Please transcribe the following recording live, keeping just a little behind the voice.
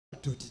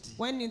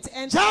When it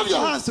enters, jam your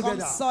hands it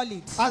becomes together.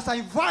 solid. As I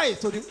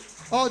invite to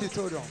all the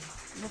children,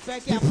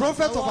 the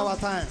prophet of our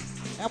time,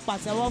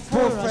 Prophet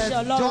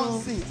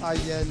Johnson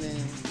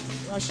Ayeni.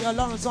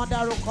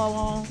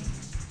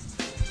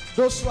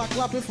 Those who are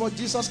clapping for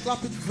Jesus,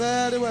 clap it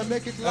very well.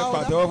 Make it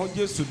louder.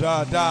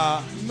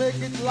 Make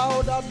it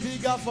louder,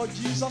 bigger for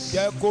Jesus.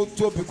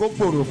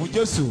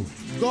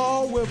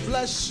 God will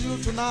bless you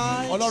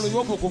tonight. In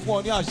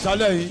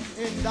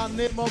the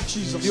name of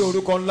Jesus.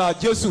 In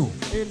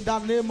the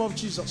name of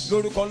Jesus.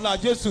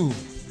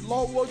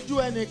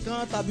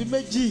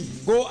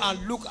 Go and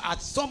look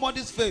at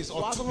somebody's face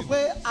or two people.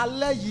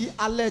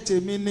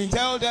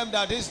 Tell them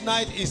that this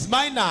night is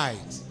my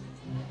night.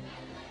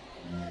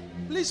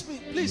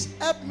 Please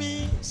help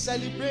me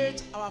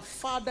celebrate our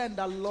Father and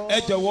the Lord.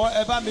 Prophet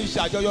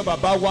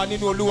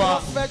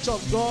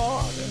of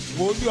God.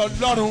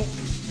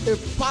 A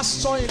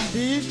pastor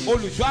indeed. A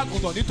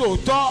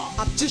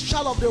teacher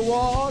of the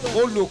word. A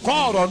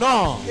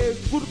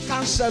good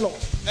counselor.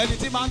 Very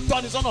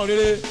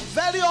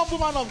humble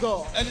man of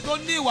God.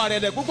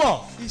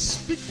 He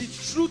speaks the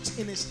truth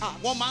in his heart.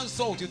 God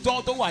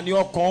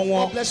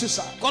bless you,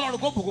 sir. God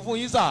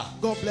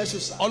bless you,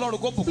 sir.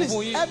 Please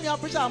help me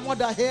appreciate our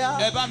mother here.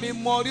 She has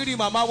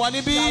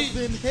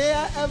been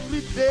here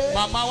every day.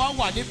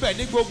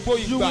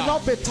 You will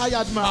not be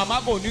tired, man.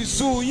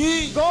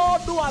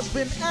 God who has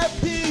been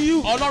helping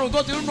you.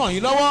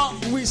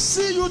 We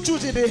see you through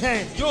to the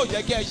end.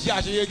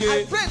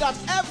 I pray that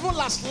heaven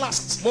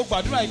last.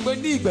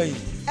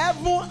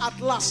 Heaven at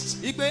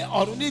last.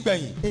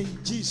 In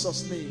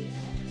Jesus' name.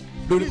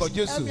 Please,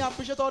 let me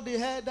appreciate all the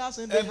headers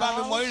in the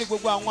house.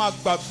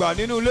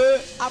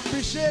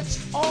 Appreciate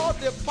all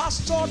the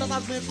pastors that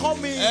has been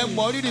coming. I don't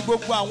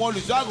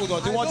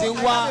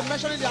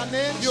mentioning their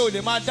names.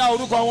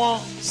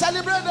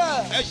 Celebrate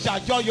them.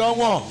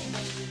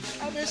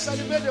 Let me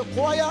celebrate the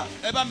choir.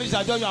 And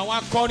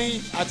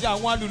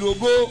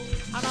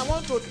I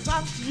want to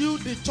thank you,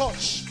 the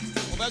church.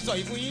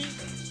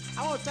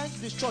 I want to thank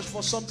this church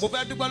for something.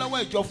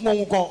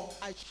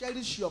 I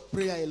cherish your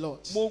prayer a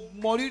lot. You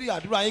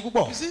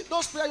see,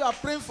 those prayers you are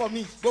praying for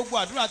me,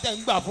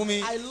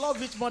 I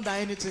love it more than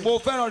anything.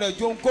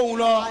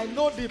 I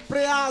know the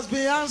prayer has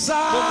been answered.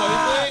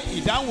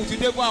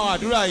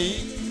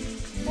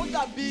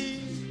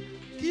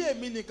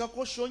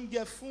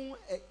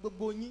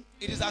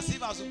 It is as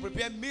if I should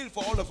prepare a meal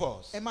for all of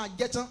us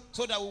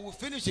so that we will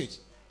finish it.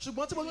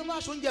 But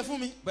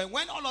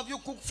when all of you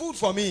cook food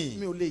for me,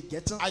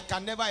 I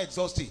can never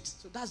exhaust it.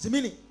 So that's the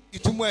meaning.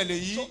 So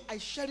I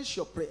cherish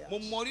your prayer.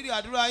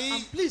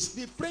 And please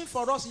be praying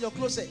for us in your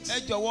closet.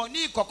 This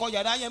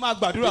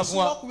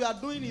work we are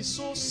doing is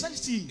so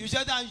sensitive.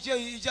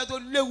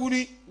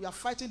 We are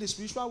fighting the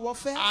spiritual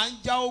warfare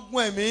and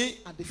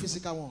the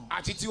physical one.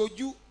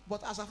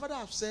 But as our father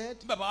has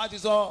said,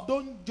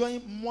 don't join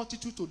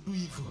multitude to do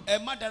evil.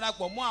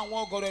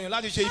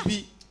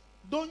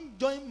 Don't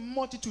join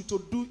multitude to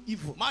do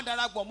evil. I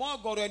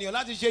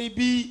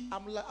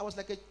was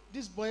like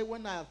this boy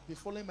when I have been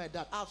following my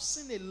dad. I've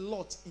seen a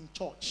lot in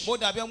church. What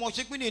you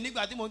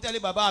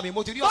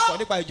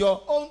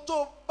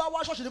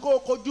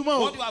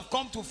have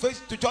come to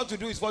church to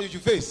do is what you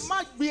should face.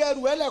 Don't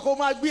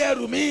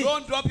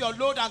drop your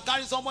load and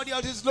carry somebody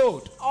else's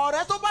load.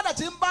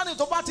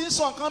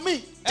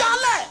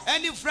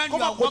 Any friend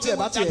you are working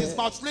with that is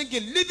mouth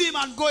slinking, leave him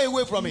and go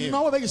away from him.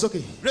 No, it's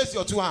okay. Raise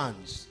your two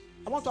hands.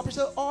 I want to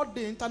appreciate all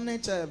the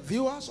internet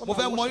viewers. God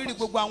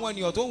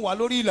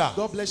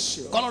bless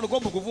you.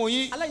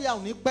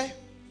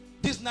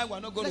 This night we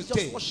are not going to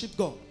stay. Let's just worship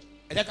God.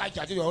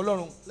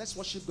 Let's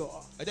worship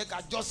God.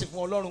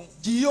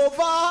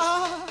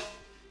 Jehovah,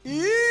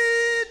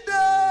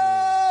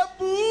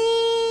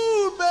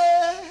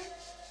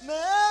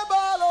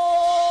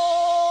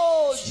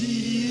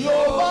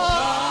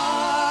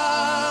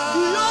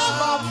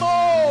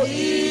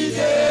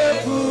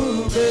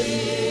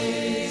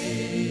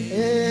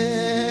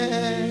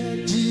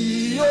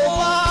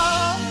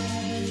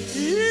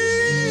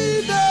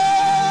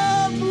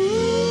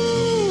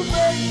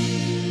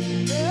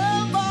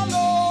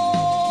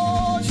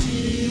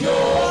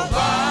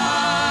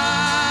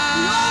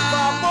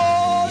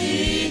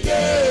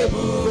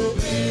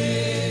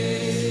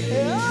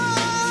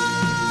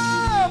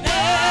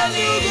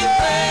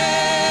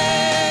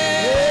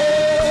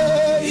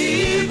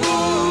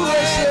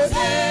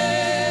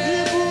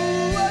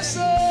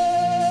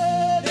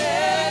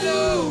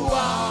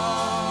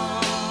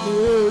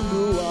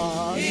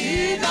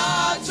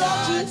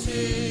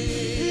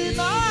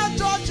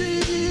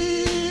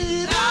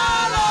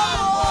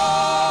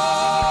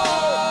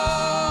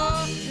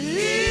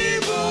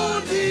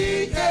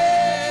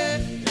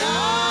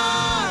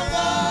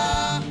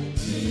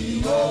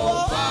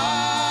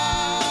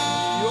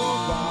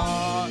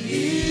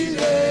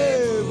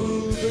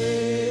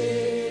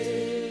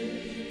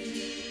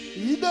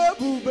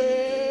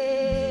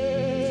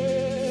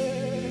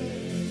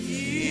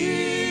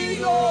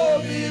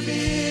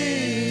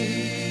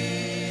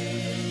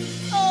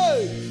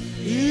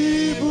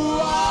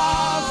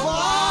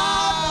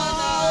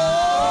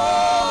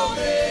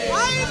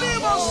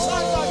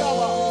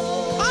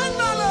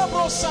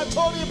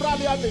 Satori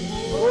Braliade.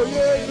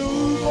 Oyenu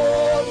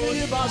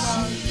Moni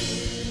Basi.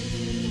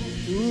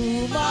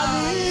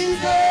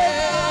 Umanide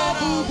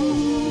Abubu.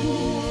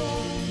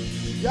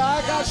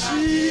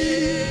 Yagashi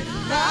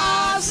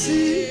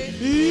Nasi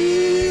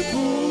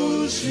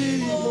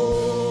Ibushimo.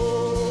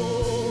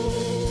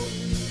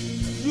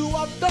 You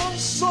have done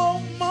so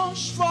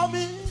much for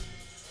me.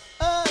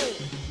 Hey,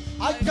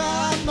 I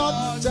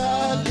cannot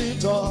tell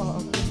it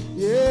all.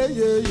 Yeah.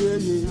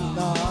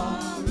 Na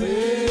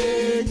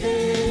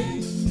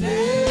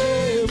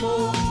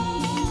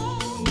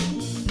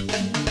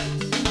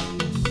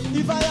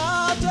if I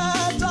had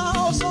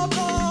 10,000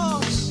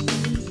 tongues,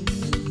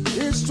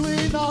 it's too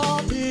enough.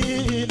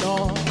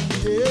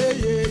 Yeah.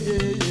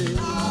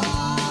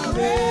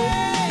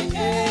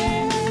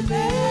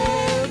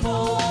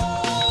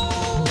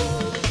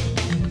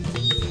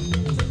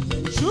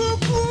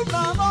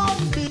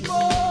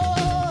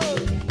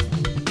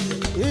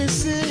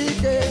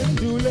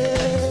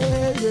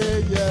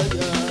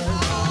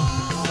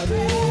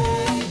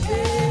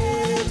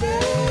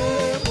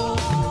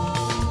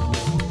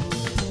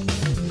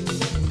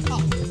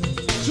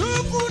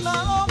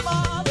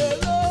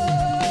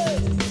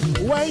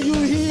 When you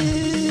hear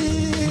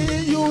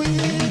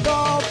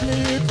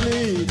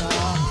completely now.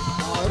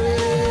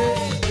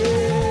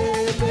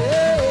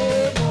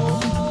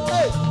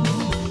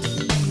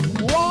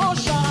 What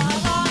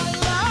shall I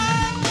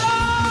render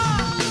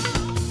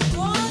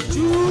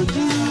to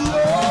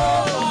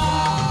Jehovah?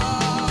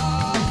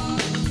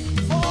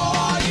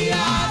 For he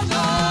has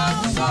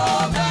done so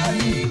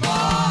very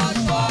much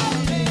for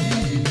me.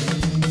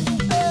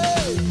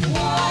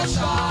 What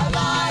shall I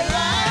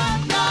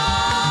render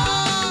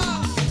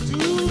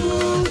to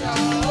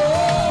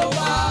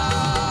Jehovah?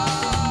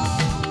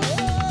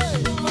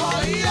 For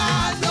he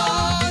has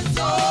done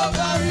so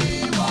very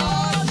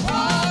much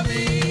for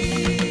me.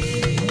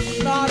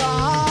 Nara,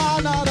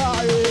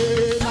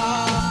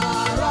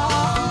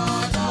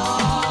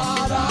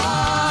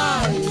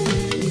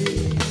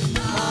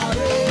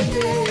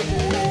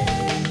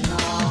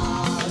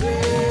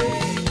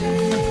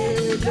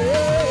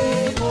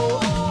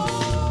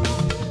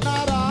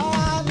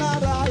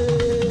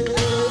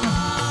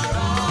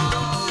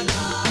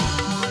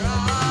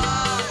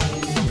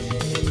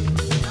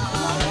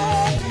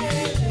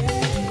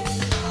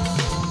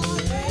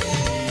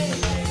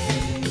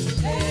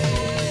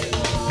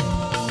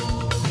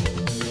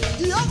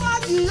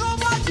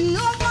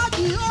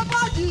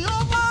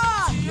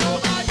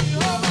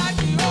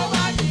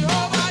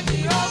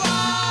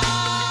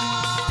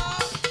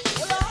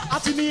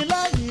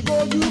 àtìlẹ́yìn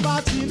bójú bá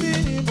ti ní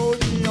mo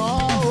yàn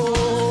ọ́.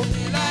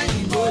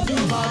 Àtìlẹ́yìn bójú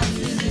bá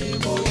ti ní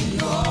mo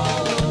yàn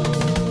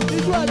ọ́.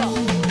 Ijú ẹ̀dá.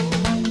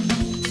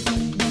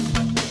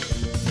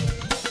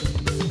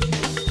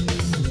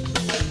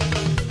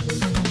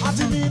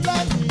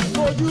 Àtìlẹ́yìn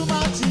bójú bá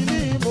ti ní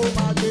mo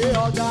máa gbé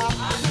ọjà.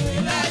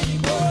 Àtìlẹ́yìn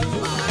bójú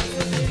bá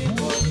ti ní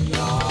mo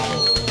yàn ọ́.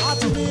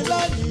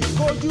 Àtìlẹ́yìn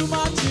bójú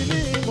bá ti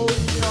ní mo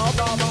yàn ọ́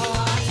bàbá.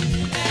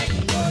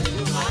 Àtìlẹ́yìn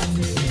bójú bá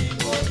ti ní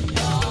mo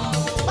yàn ọ́.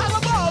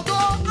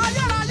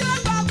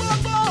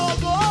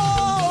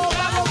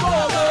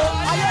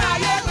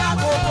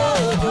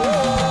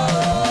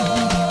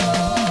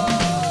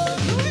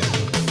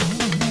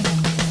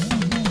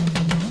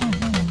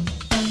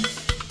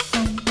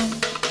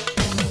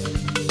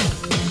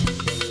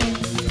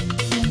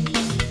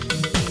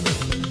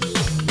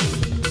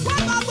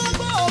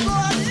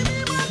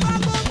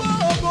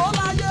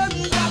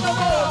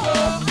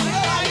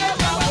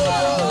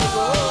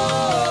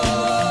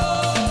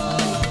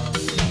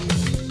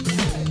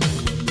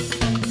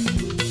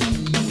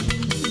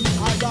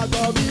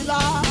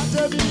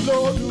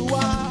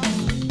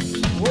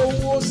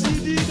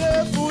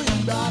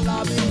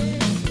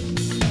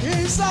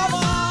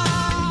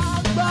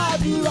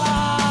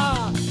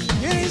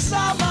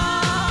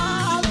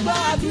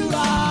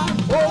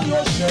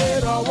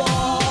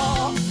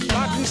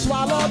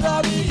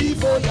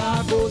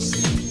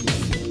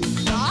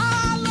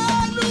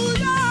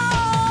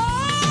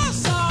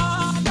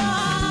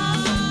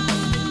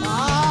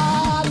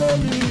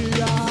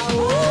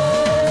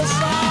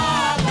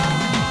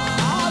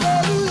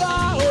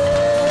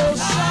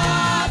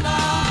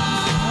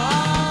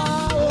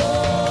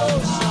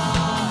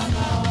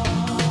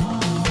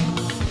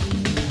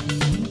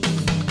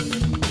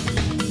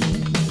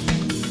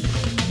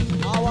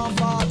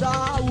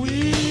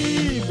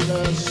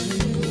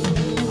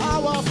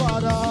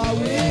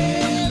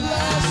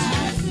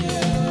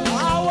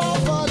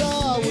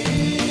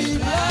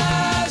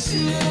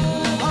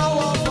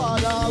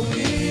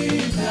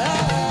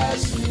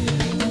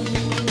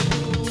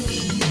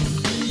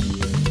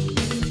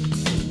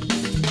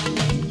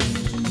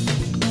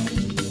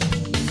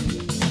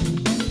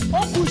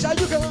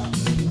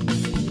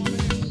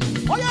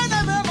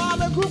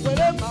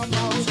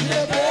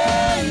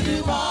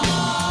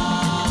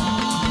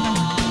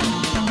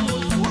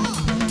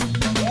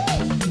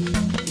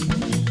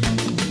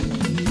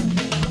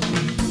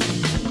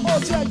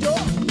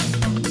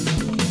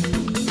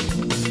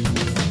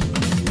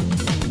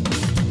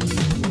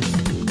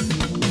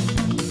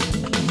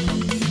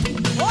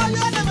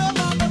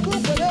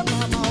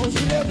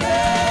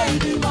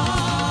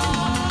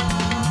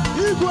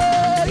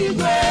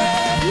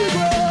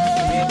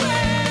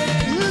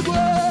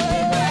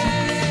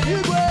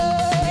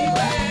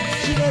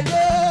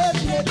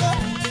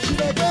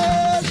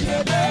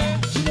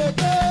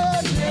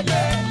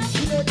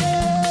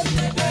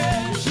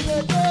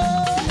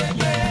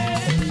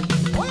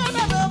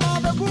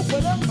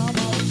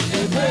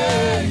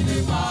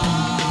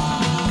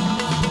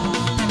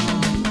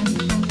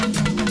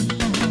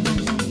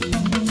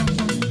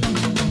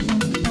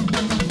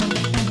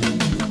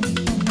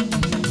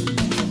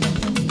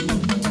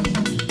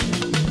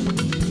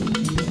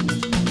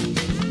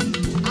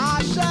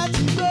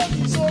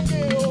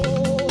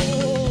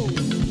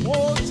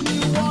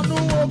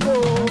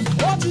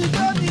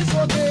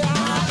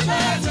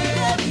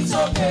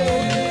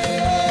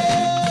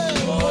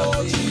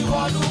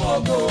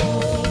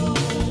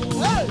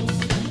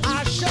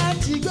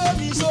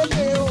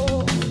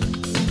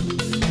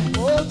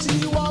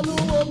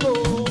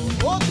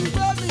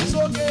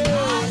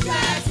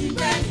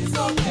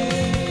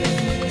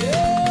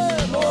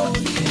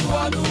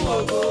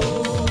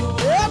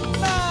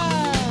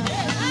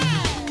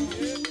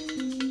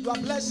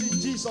 are blessed in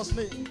Jesus'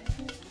 name.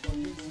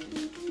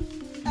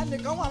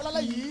 Ẹnìkan wà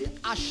lálẹ́ yìí,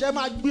 àṣẹ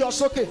máa gbé ọ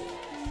sókè.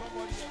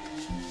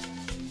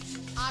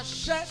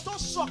 Àṣẹ tó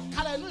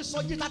sọ̀kalẹ̀ inú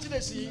ìsọjí 30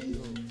 days yìí.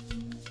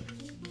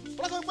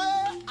 Wọ́n sọ pé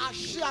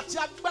àṣẹ àti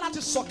agbára ti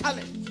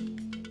sọ̀kalẹ̀.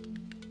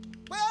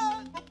 Pé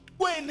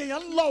gbogbo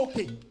ènìyàn ń lọ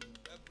òkè.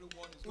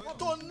 Ìwọ́n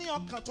tó ní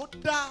ọkàn tó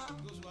dáa.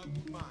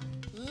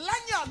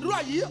 Lẹ́yìn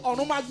àdúrà yìí,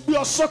 ọ̀run máa gbé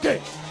ọ sókè.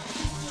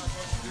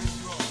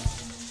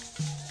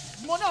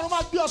 Mo ní ọ̀run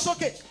máa gbé ọ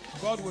sókè.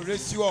 God will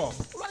raise you up.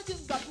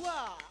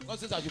 God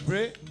says as you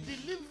pray.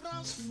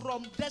 Deliverance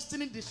from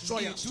destiny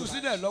destroyers.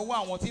 Ìtúsílẹ̀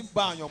lọ́wọ́ àwọn tí ń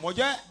ba àyànmọ́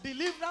jẹ́.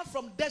 Deliverance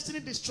from destiny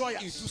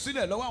destroyers.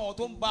 Ìtúsílẹ̀ lọ́wọ́ àwọn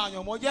tó ń ba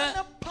àyànmọ́ jẹ́.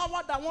 Any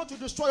power that want to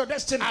destroy your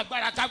destiny.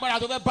 Agbára kágbára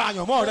tó fẹ́ ba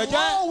àyànmọ́ rẹ jẹ́.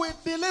 God will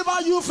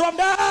deliver you from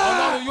them.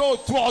 Ọlọ́run yóò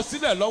tú ọ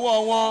sílẹ̀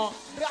lọ́wọ́ wọn.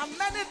 There are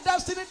many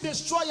destiny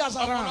destroyers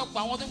around.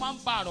 Ọ̀pọ̀lọpọ̀ àwọn tó máa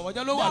ń ba àyànmọ́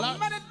jẹ́ ló wà There are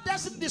many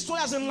destiny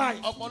destroyers in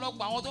life. Ọ̀pọ̀lọpọ̀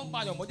àwọn tó ń ba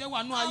àyànmọ́ jẹ́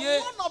wà nú ayé.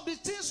 And one of the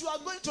things you are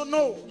going to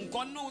know.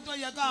 Nǹkan nínú tó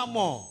yẹ ká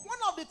mọ̀. One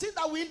of the things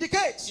that we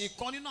indicate.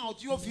 Ìkan nínú àwọn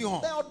tí yóò fi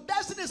hàn. Your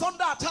destiny is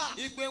under attack.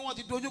 Ìpè wọn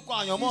ti dojú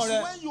kọ àyànmọ́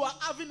rẹ. It's when you are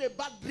having a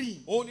bad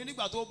dream. Ó ní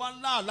nígbà tó bá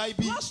ń lá àlá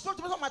ibi. Last spoke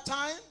to me of my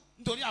time.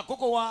 Nítorí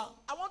àkókò wa.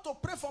 I want to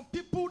pray for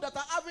people that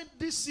are having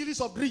this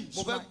series of dreams.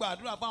 Mo fẹ́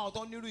gbàdúrà fún àwọn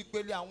tó nírú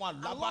ìpele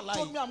àwọn àlábàlá Allah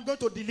told yìí. me I'm going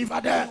to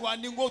deliver them. Olúwa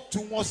ni ó tú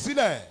wọn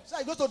sílẹ̀. So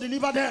I'm going to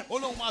deliver them. Ó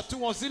lóun máa tú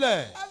wọn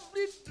sílẹ̀.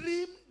 Every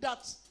dream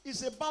that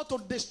is about to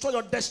destroy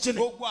your destiny.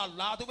 Gbogbo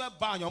àlá tó fẹ́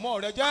ba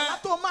àyànmọ́ rẹ jẹ́.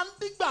 Àlá tó máa ń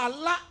dígbà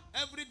àlá.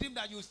 Every dream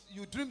that you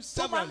dream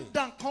severally. Tó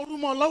máa ń dà nǹkan rú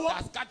mọ́ ọ lọ́wọ́.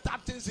 That scatter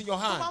things in your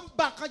Tó máa hand. ń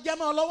bà nǹkan jẹ́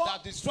mọ́ ọ lọ́wọ́.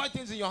 That destroy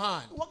things in your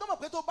hand. Ìwọ gbọ́dọ̀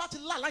pé tó bá ti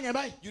lá àlá yẹn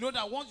báyìí. You know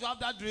that once you have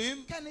that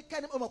dream.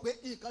 Kẹ́nikẹ́ni ó mọ̀ pé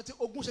nǹkan tí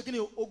ogun ṣe kí ni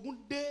ogun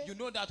dé. You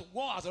know that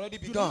war has already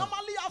You begun.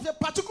 normally have a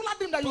particular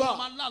dream that you Tó have.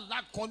 máa ń lá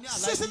àlá kan ní àlá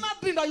yìí. Seasonal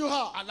dream that you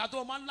have. Àlá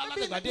tó máa ń lá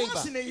Maybe látẹ̀gbàdé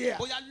once in a year. ìgbà.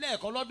 Bóyá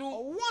lẹ́ẹ̀kan lọ́dún.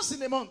 Or once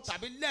in a month.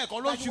 Tàbí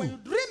lẹ́ẹ̀kan Like when you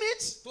lóṣù. dream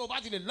it. Tó o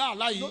bá ti lè lá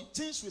àlá No yìí.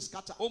 things will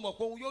scatter. O mọ̀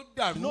pé òun yóò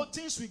dàrú. No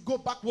things will go O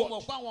backward.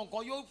 mọ̀ pé àwọn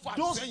nǹkan yóò fà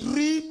Those sẹ́yìn.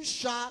 dreams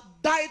shall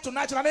die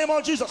tonight in the name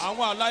of Jesus.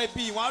 Àwọn àlá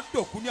ibi wọn á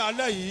dòkú ní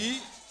alẹ́ yìí.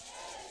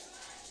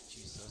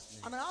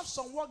 And I have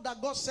some work that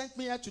God sent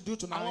me here to do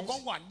tonight. Àwọn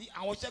kan wà ní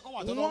àwọn iṣẹ́ kan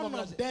wà tó lọ́wọ́ One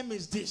of them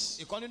is this.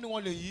 Ìkan nínú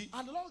wọn lè yí.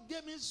 And the Lord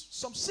gave me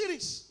some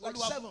series, like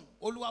 7.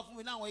 Olúwa fún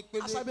mi láwọn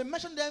As I've ìpele. been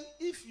mentioning them,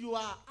 if you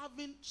are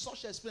having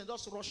such experience,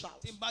 just rush out.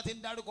 Tí n bá ti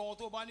ń dárúkọ wọn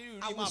tó bá ní I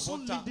ìrírí will máa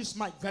soon bọ́ ta. leave this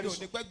mic very Mi ò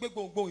soon. ní pẹ́ gbé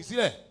gbohùngbohùn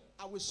sílẹ̀.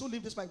 I will soon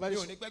leave this mic Mi very ò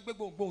soon. ní pẹ́ gbé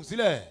gbohùngbohùn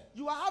sílẹ̀.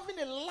 You are having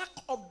a lack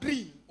of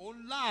dream. Ó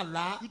ń lá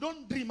àlá. You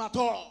don't dream at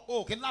all.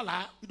 O kì í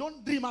lálàá. You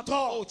don't dream at O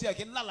all. tiẹ̀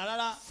kì í lálàá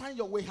rárá. Find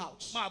your way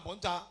out. Máa bọ̀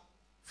ń ta.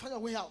 Find your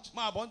way out.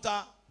 Máa bọ̀ ń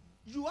ta.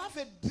 You have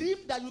a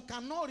dream that you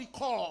cannot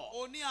recall.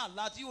 O ní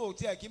àlá tí o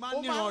tiẹ̀ kì í máa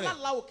O níran máa ń rẹ̀.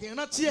 lálàá òkè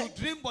rántí You ẹ̀.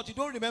 dream but you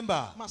don't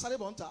remember. Máa sáré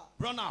bọ̀ ń ta.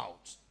 Run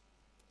out.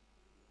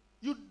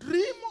 You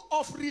dream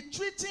of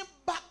retreating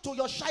back to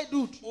your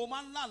childhood. O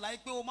máa ń lálàá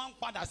pé o máa ń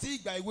padà sí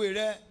ìgbà ìwé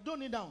rẹ. Don't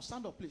kneel down.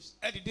 Stand up, please.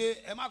 Ẹ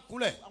dìde, ẹ má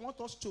kúnlẹ̀. I want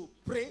us to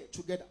pray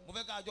together. Mo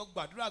fẹ́ ká jọ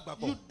gbàdúrà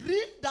àgbàpọ̀. You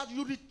dream that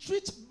you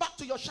retreat back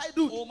to your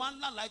childhood. O máa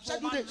ń lálàá pé o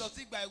Childhood máa ń days. lọ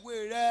sí ìgbà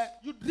ìwé rẹ.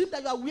 You dream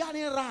that you are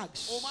wearing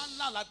rags. O máa ń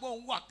lálàá pé o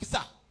ń wà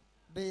kísà.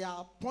 They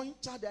are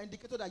pointer, they are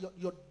indicator that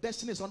your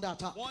destiny is under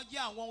attack. Wọ́n jẹ́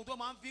àwọn ohun tó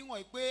máa ń fi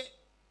hàn pé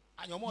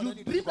àyànmọ́ You rẹ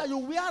ní dream that ìdókòwò. you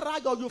wear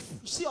rag or you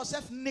see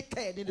yourself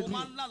naked in the O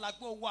máa dream. ń lálàá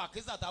pé o wà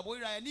kísà tàbí ó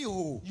ríra ẹ ní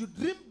ìhò. You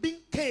dream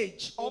being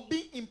caged or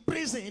being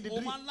imprisoned in the O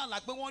dream. máa ń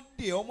lálàá pé wọ́n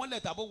dè ọ́ mọ́lẹ̀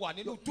tàbí o wà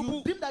nínú You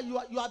túbú. dream that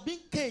you are being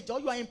caged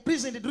or you are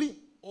imprisoned in the dream.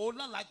 O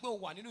lálàá pé o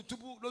wà nínú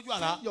túbú lójú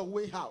àlá. Find your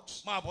way out.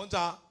 Máa bọ̀ ń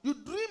ta. You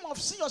dream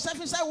of seeing yourself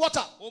inside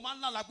water. O máa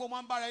ń lálàá pé o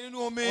máa ń bára ẹ nínú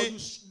Or omi. you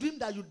dream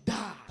that you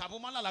die. Tàbí o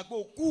máa ń lálàá pé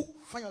o kú.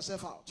 Find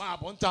yourself out. Máa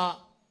bọ̀ ń ta.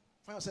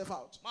 Find yourself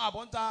out. Máa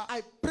bọ̀ ń ta.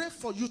 I pray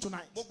for you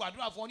tonight. Mo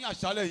gbàdúrà fún ọ ní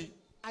àṣálẹ̀ yìí.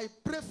 I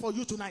pray for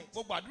you tonight.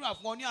 Mo gbàdúrà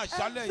fún ọ ní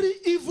àṣálẹ̀ yìí. Every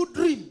evil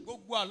dream,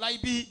 Gbogbo àlá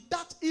ibi.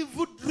 that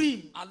evil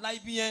dream Àlá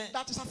ibi yẹn.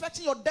 that is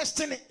affecting your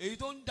destiny, Èyí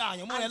tó ń da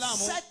àyànmọ́ rẹ and láàmú.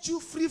 set you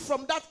free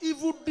from that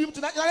evil dream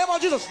tonight. In the name of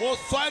Jesus. Mo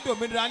sọ ẹ́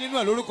dòmìnira nínú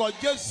ẹ̀ lórúkọ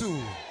Jésù.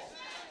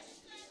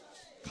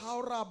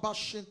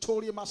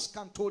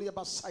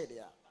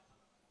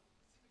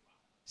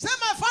 Say,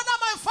 my father,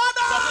 my Sọ pé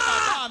father.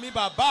 bàbá mi,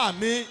 bàbá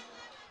mi.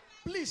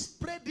 Please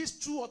pray these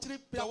 2 or 3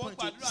 prayer Jọ̀wọ́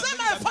points. gbàdúrà Say, méjì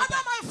my tàbí father,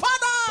 mẹ́ta. my Sọ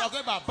father.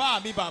 pé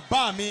bàbá mi,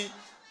 bàbá mi.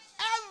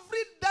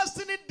 Every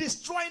destiny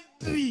destroying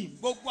dream,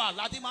 Gbogbo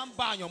àlá tí máa ń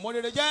ba àyànmọ́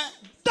rere jẹ́.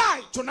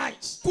 die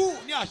tonight. Kú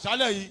ní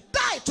àṣálẹ̀ yìí.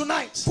 Die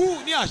tonight.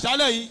 Kú ní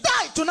àṣálẹ̀ yìí.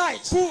 Die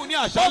tonight. Kú ní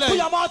àṣálẹ̀ Open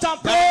your yìí. mouth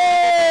and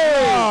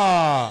pray.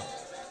 Ah.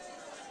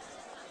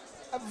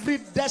 Every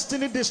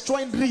destiny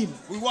destroying dream,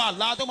 Ìwọ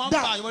àlá tó máa ń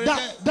ba àyànmọ́ rere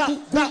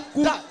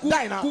jẹ́.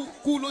 die now.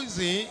 Kú ló ń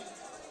sìn.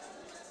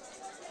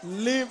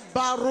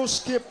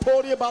 Libaruski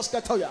pori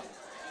basketoya.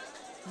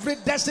 Every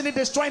destiny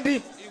destroying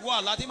dream. Ìwọ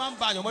àlá tí máa ń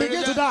ba àyànmọ́ rere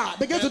Begin jẹ́. to die.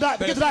 Begin to die.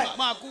 Begin to die.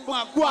 Máa kú,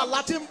 máa kú. Gbogbo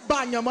àlá tí ń ba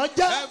àyànmọ́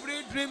jẹ́.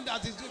 Every dream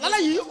that is Lálẹ́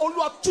yìí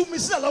Olúwa tú mi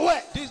sílẹ̀ lọ́wọ́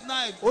ẹ̀. this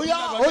night. Oya.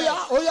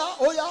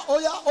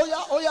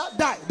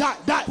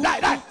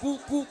 Die.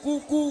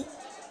 Kú.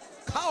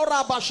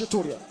 Kaura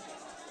bashitoria.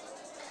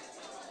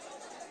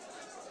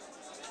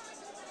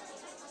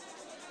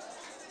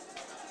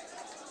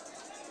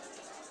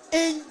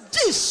 In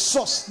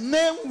Jesus'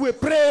 name we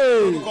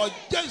pray. You are going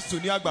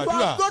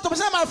to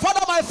say, my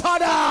father, my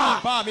father.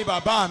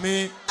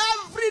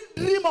 Every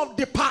dream of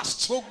the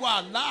past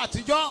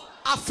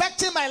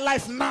affecting my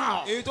life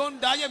now.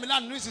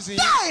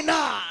 Die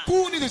now.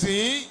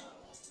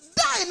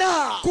 Die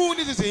now.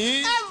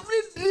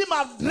 Every dream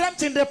I've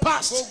dreamt in the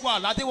past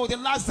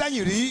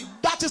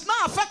that is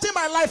not affecting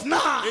my life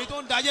now. Die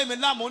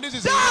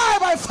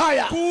by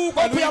fire.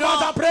 Open your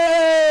mouth and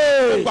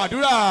pray.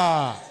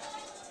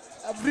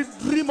 Every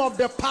dream of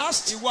the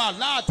past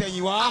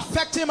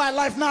affecting my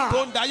life now.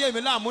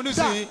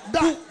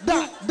 Die.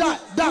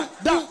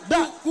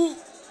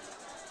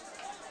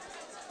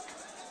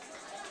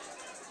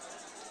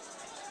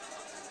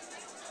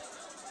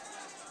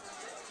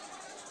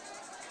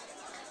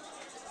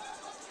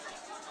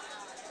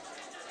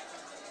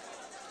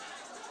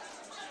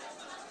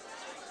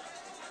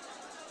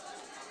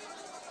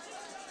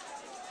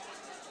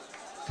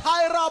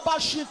 Kaira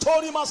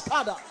Bashitori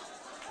Maskada.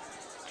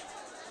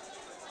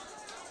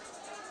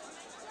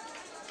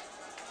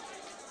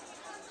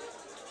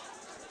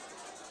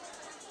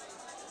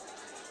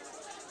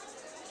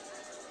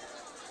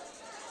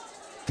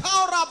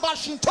 Kaira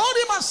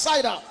Bashitori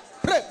Masaida.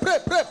 Pray.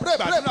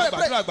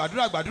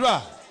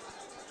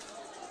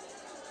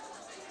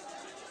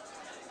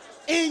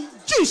 In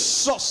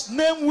Jesus'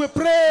 name we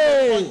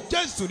pray.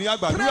 Pray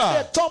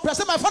the top.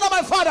 Say, my father,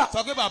 my father.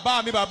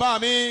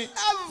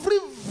 Every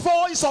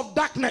voice of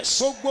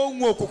darkness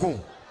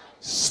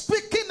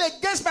speaking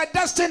against my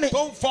destiny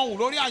from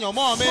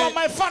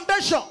my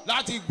foundation,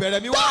 die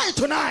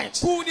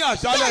tonight.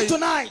 Die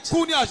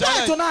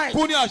tonight.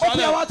 Open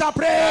your mouth and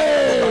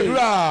pray.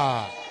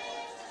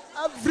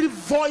 Every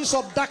voice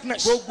of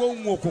darkness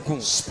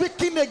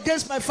speaking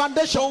against my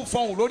foundation,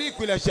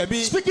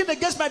 speaking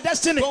against my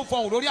destiny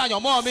from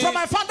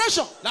my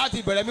foundation, die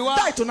tonight.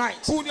 Die tonight.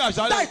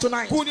 Die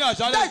tonight.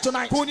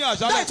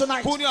 Die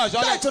tonight.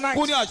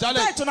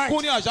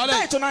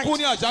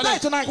 Die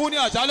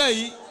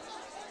tonight.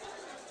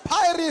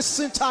 Pyris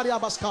Sintaria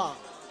Baska.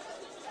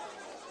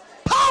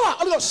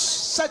 Power,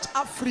 set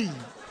her free.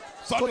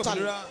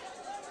 Totally.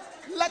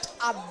 Let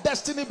our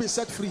destiny be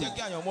set free.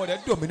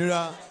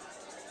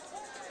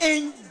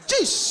 In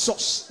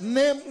Jesus'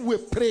 name we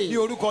pray.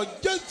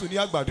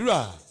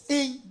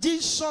 In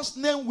Jesus'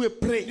 name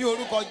we pray.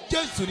 You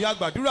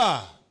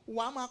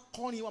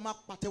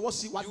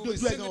will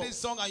sing this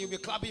song and you'll be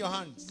clapping your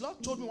hands. The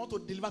Lord told me we want to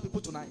deliver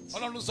people tonight. You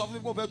are going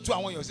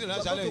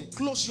to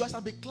close your eyes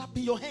and be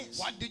clapping your hands.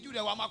 What did you do?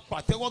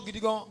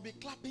 Be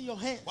clapping your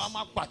hands.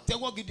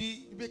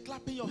 Be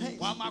clapping your hands.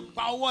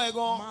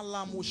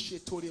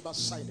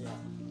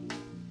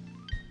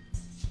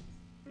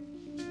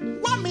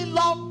 Wá mi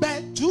lọ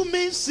bẹ̀ tú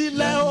mi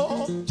sílẹ̀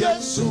o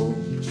Jésù.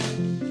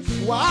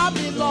 Wá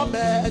mi lọ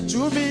bẹ̀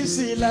tú mi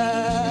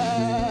sílẹ̀.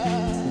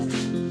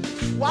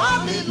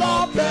 Wá mi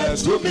lọ bẹ̀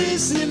tú mi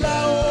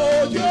sílẹ̀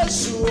o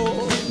Jésù.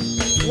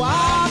 Wá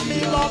mi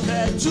lọ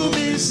bẹ̀ tú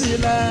mi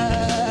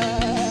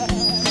sílẹ̀.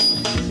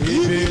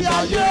 Ibi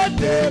ayé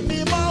dè mí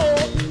mọ́ o.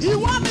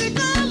 Ìwọ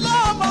nìkan ló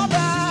mọ̀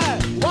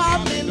bẹ́ẹ̀. Wá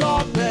mi lọ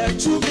bẹ̀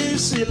tú mi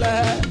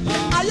sílẹ̀.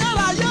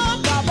 Ayérayé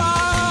bàbá.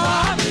 Wá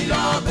mi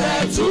lọ bẹ̀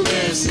tú mi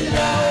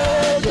sílẹ̀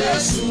o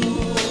Jésù.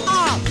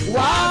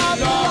 Wá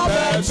mi lọ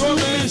bẹ̀ tú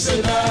mi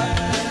sílẹ̀.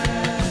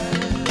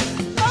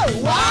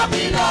 Wá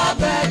mi lọ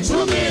bẹ̀ tú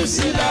mi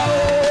sílẹ̀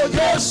o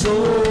Jésù.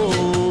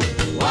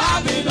 Wá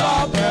mi lọ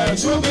bẹ̀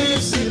tú mi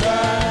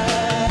sílẹ̀.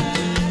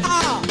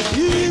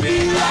 Ibi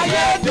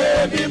ayé dè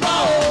mí mọ́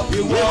o.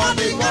 Ìwọ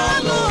nìkan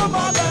ló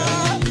mọ̀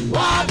bẹ́ẹ̀.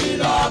 Wá mi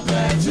lọ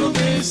bẹ̀ tú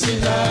mi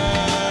sílẹ̀.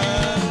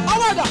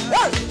 Ọwọ́dà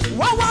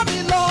wá mi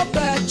lọ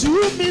bẹ̀ tú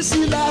mi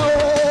sílẹ̀ o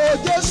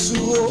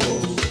Jésù.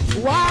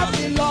 Wá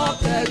mi lọ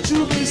bẹ̀ tú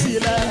mi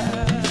sílẹ̀.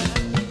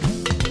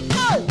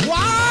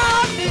 Wá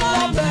mi lọ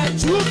bẹ̀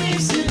tú mi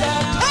sílẹ̀.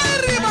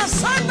 Ẹ̀rí ma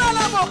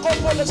sandala mo kò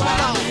pole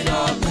sara.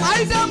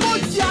 Àìdá mo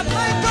jà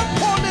náà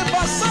pole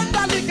ma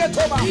sandali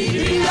kẹtọ́ba.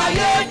 Ibi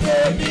ayé dè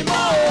mí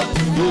mọ́ o.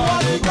 Ìwọ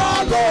nìkan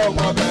ló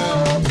mọ̀ bẹ́ẹ̀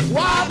o.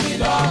 Wá mi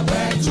lọ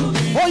bẹ̀ tú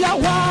mi. Ó yá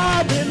wá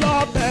mi lọ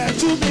bẹ̀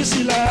tú mi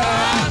sílẹ̀.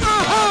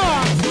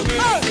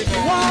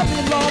 Wá mi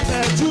lọ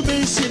bẹ̀ tú mi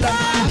sílẹ̀.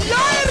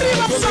 Ẹ̀rí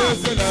ma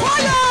sandala.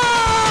 Fire!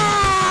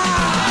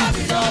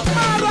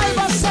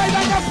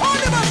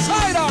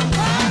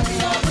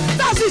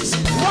 That's it.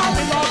 Wow,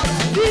 we love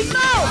it.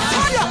 Now,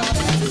 fire,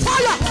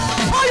 fire,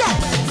 fire,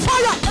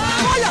 fire,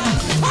 fire,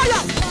 fire,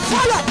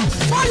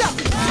 fire, fire,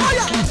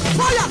 fire,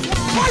 fire,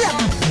 fire.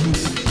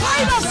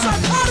 Fire,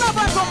 Sakara,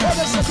 that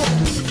is.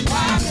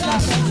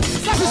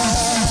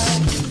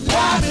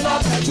 Wow, we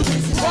love it.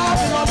 Wow,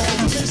 we love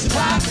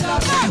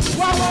it.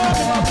 Wow, we love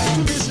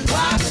it.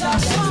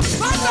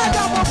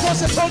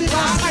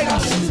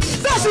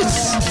 That's it.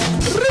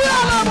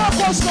 Real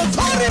Apostle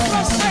Tori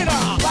Prosaida.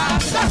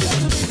 That's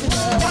it.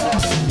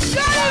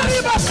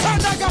 River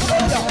Santa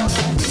Gapolia.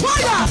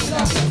 Fire!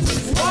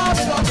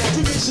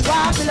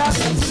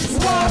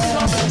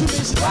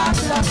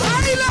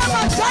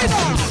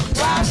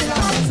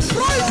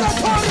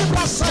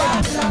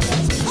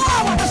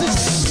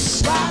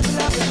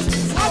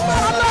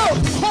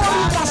 Power!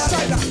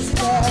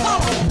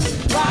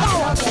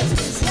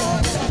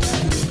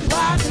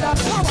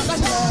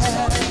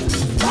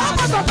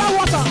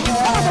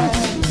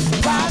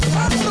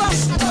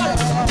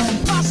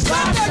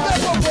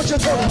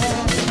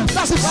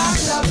 That's it.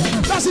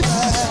 That's it.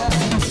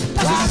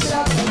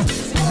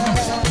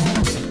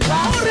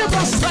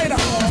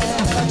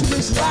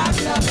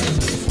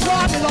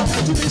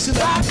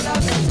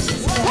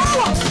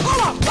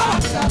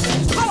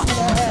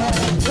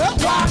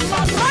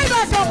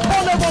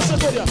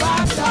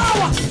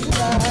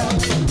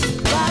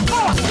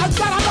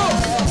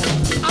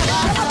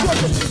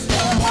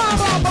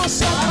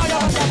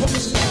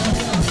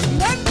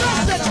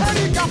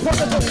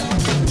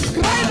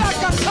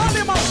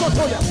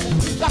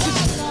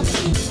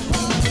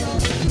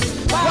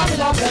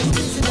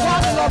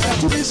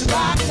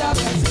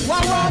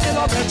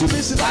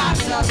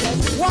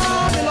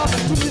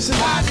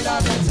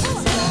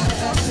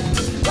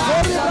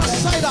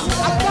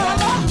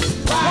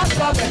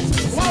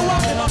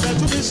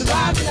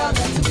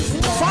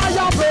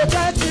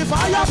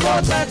 Fire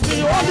protect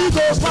me, Holy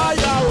Ghost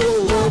fire.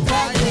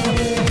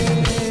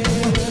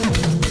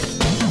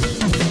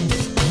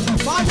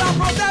 Fire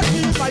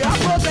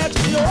protect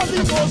me, Holy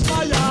Ghost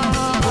fire.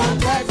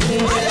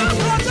 Fire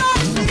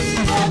protect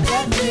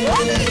me,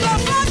 Holy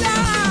Ghost fire.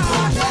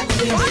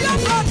 Fire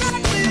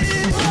protect me,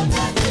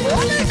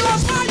 Holy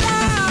Ghost fire.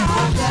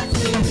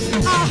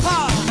 Aha.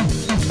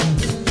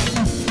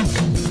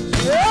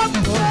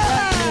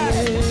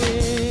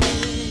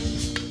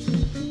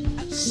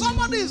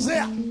 Somebody is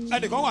there.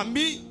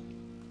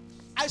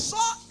 I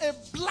saw a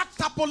black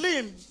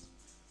tarpaulin.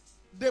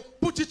 They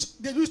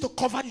used to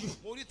cover you.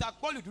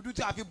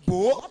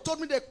 God told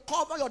me they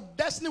cover your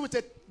destiny with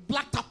a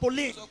black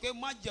tarpaulin.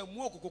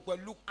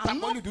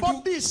 And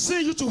nobody is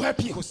seeing you to help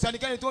you. But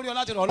tonight,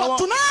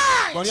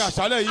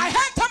 I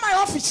enter my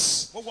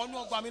office and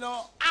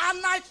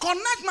I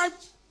connect my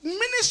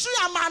ministry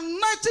and my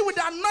anointing with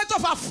the anointing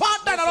of our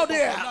Father out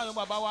there.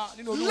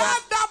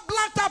 Let that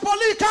black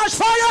tarpaulin catch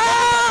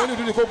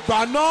fire.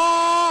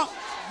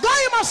 God,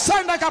 you must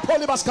send like a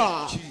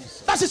polybascar.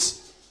 That's it.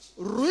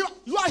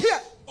 You are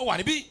here.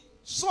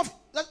 So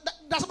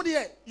that's somebody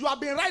here. You have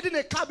been riding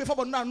a car before,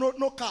 but now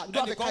no car. You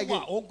don't have a car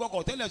again.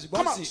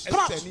 Come out.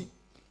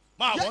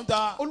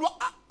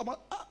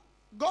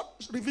 God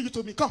revealed you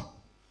to me. Come.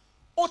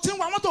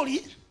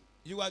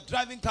 You are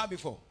driving car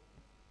before.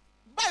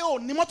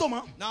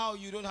 Now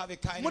you don't have a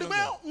car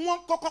anymore.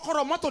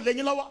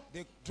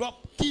 They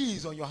drop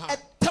keys on your hand.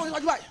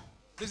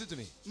 Listen to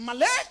me.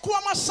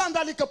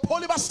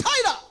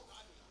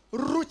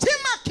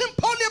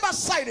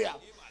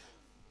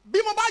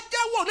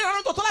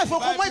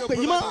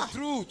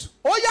 Truth.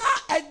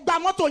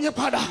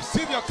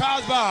 Receive your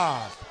cars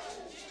back.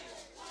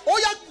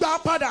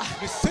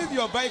 Receive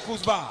your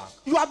vehicles back.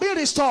 You are being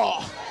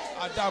restored.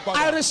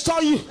 I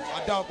restore you.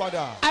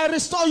 I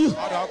restore you.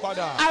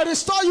 I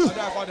restore you.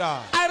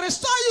 I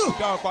restore you.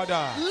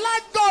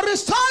 Let God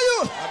restore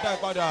you.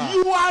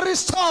 You are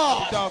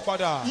restored.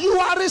 You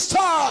are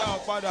restored.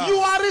 You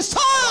are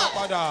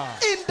restored.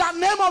 In the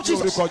name of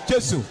Jesus.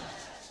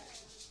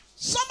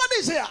 Somebody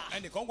is here.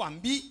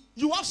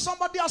 You have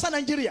somebody outside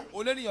Nigeria.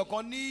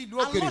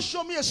 And not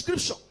show me a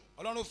scripture.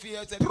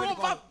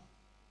 Proverbs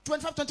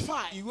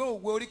 25:25.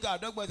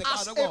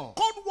 As a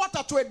cold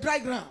water to a dry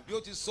ground.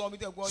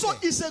 So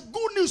it's a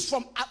good news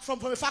from a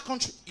far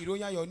country. As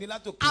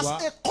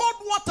a cold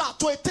water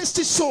to a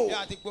tasty soul.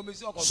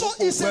 So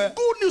it's a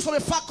good news from a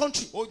far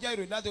country.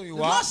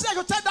 Last year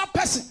you tell that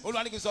person,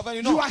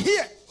 you are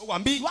here.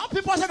 You have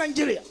people outside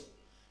Nigeria.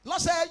 Lord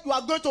said you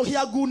are going to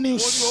hear good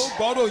news.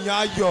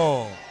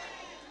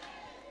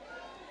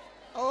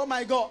 Oh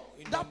my God.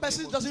 That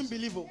person doesn't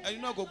believe.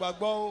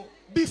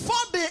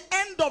 Before the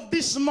end of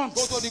this month,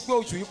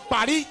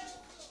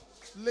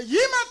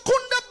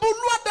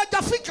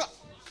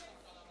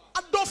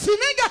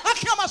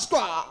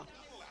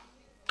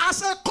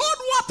 as a cold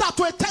water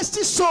to a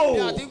thirsty soul.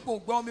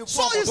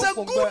 So it's a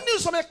good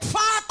news from a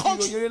far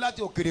country.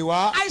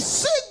 I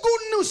see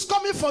good news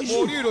coming for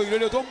you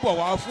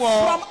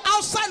from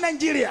outside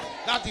Nigeria.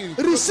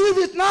 Receive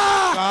it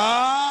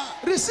now.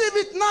 Receive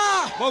it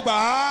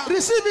now.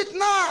 Receive it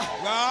now.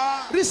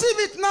 Receive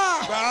it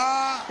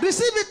now.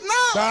 Receive it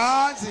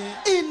now.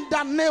 In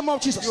the name of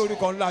Jesus. In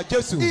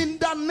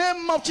the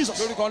name of Jesus.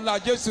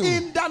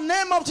 In the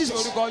name of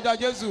Jesus.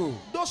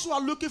 Those who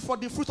are looking for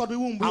the fruit of the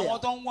womb.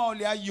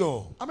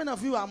 How many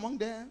of you are among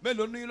them?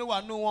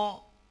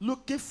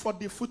 Looking for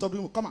the fruit of the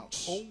womb. Come out.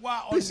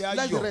 Please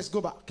let the rest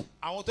go back.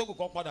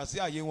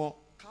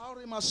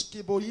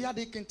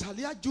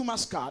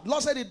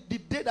 Lord said the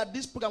day that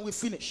this program will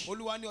finish,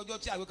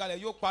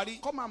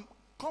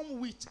 come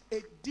with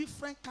a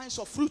different kinds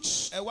of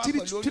fruits.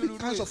 Three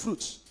kinds of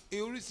fruits.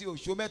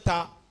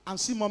 And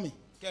see mommy.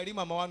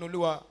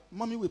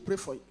 Mommy will pray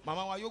for you.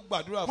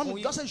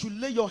 Mommy just said you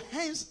lay your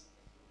hands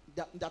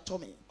their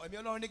tummy. And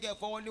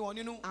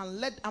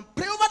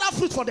pray over that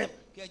fruit for them.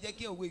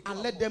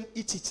 And let them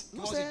eat it.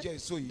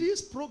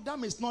 This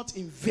program is not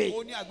in vain.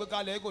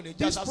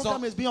 This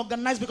program is being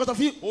organized because of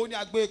you. And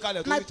I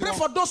pray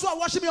for those who are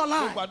watching me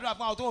online,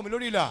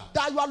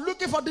 that you are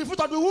looking for the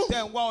fruit of the womb.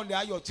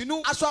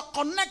 As you are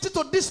connected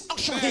to this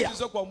auction here, I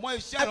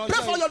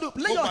pray for you.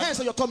 Lay your hands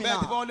on your tummy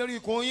now.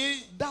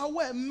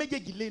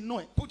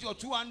 Put your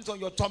 2 hands on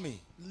your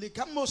tummy.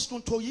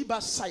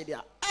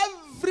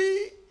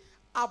 Every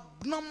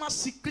abnormal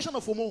secretion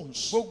of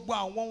hormones, any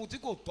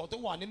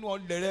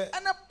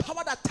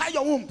power that tie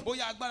your womb,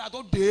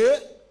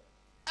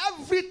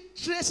 every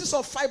traces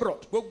of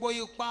fibroid,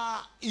 everything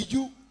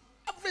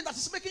that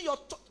is making your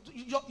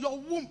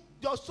womb,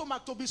 your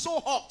stomach to be so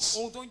hot,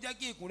 I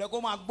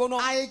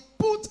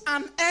put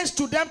an end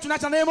to them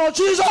tonight in the name of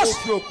Jesus.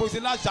 Go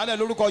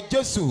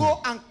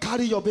and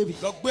carry your baby.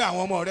 Go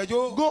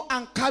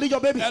and carry your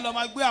baby. Go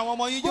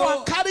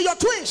and carry your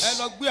twins.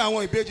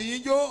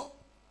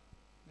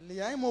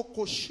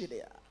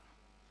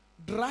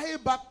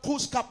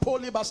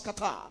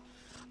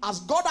 As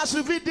God has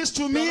revealed this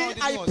to me,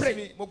 I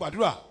pray.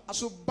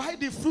 As you buy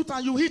the fruit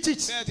and you eat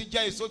it,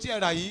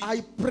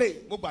 I pray.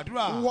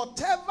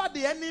 Whatever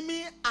the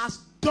enemy has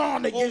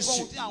done against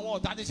you,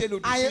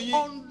 I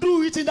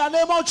undo it in the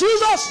name of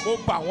Jesus.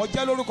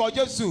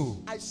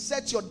 I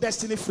set your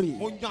destiny free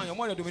in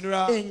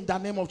the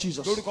name of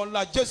Jesus.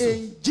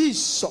 In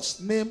Jesus'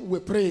 name we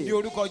pray.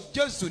 Go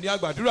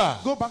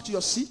back to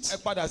your seat.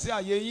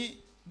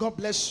 God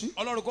bless you.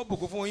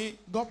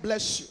 God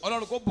bless you.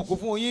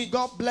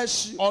 God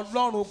bless you. In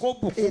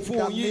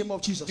the name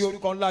of Jesus.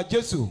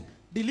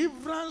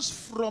 Deliverance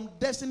from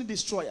destiny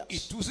destroyers. I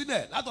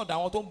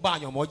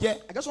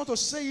just want to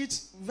say it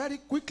very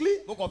quickly,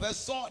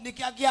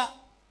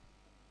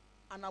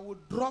 and I will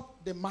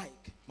drop the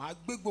mic.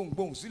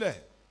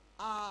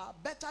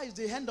 Better is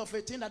the end of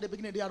a thing than the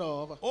beginning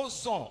thereof. And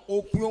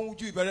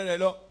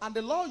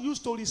the Lord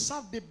used to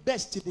reserve the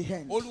best to the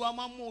end.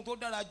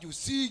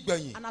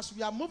 And as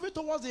we are moving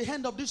towards the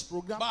end of this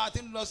program,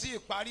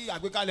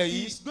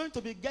 it's going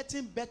to be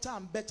getting better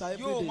and better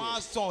every day.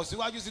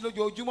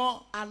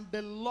 And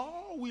the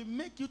Lord will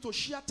make you to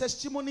share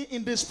testimony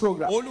in this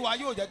program. Let's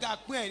look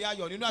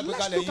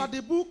at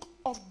the book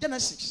of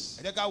Genesis.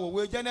 We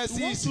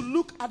want to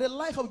look at the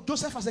life of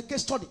Joseph as a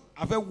case study.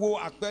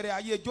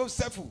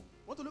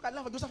 Want to look at the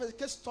life of Joseph as a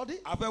case study?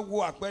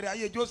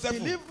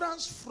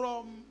 Deliverance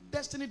from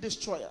destiny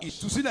destroyers.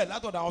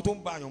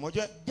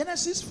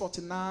 Genesis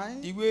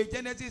 49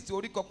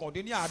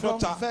 from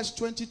verse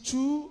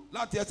 22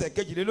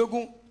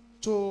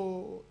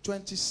 to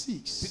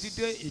 26.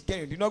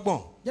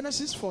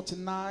 Genesis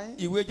 49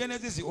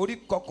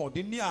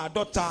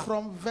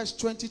 from verse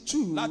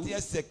 22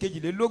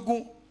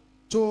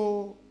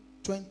 to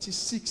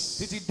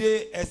 26.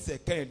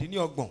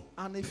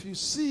 And if you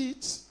see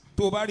it,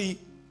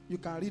 you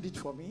can read it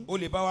for me.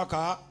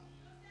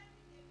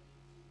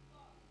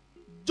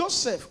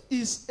 Joseph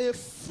is a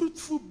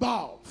fruitful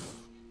bough.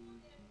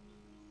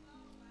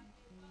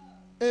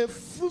 A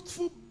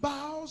fruitful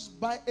bough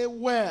by a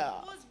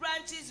well, whose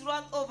branches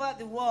run over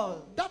the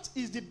wall. That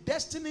is the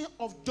destiny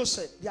of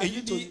Joseph.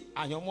 These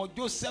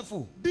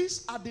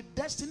are the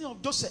destiny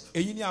of Joseph.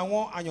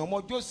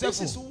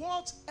 This is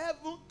what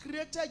heaven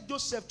created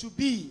Joseph to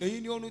be.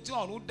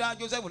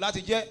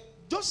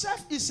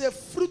 Joseph is a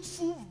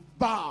fruitful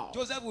bough.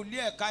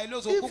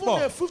 Even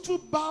a fruitful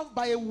bough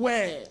by a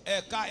well,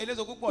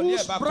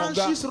 whose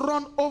branches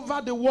run over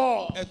the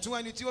wall.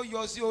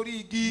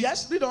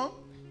 Yes, read on.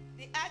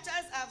 The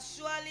archers have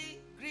surely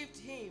grieved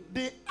him.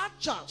 The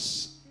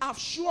archers have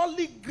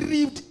surely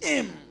grieved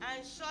him.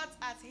 And shot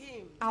at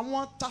him. I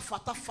want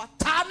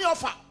tafatani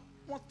offer.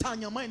 Want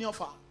tanyama any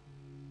offer.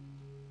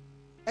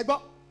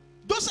 Ego.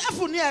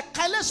 Joseph ni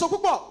ekaile so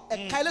púpọ̀.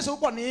 Ekaile so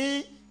púpọ̀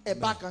ní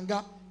eba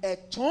kanga.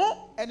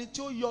 Eton eni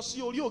tí ó yọ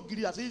sí orí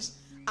ògiri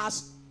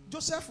as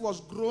Joseph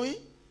was growing.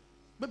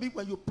 Maybe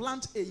when you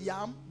plant a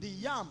yam, the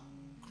yam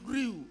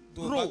grew.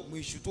 Grow,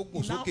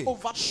 now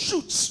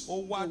overshoots the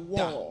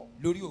wall.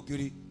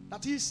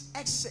 That is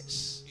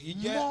excess,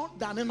 more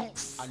than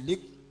enough.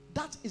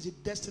 That is the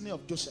destiny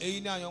of Joseph.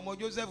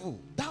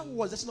 That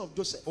was the destiny of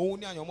Joseph. But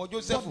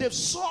they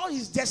saw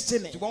his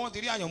destiny.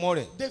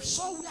 They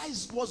saw where he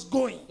was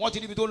going.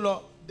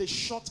 They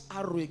shot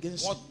arrow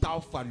against him. Every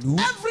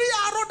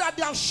arrow that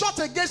they have shot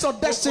against your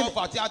destiny,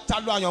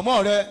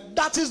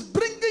 that is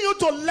bringing you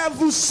to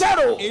level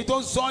 0.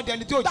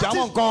 That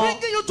is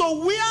bringing you to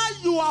where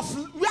you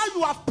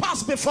have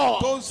passed before.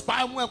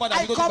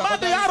 I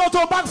command the arrow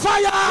to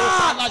backfire.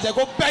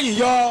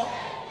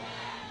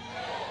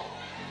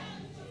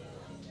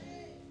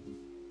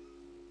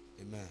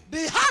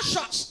 The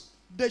archers,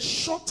 they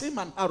shot him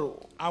an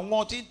arrow.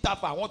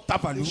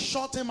 They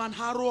shot him an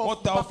arrow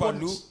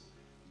backwards.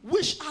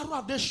 Which arrow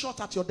have they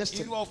shot at your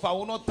destiny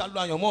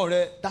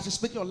that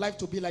is making your life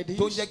to be like this?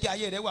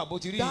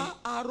 That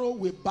arrow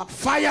will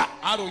backfire.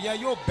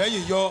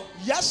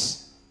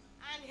 Yes.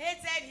 And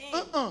hated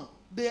him.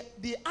 The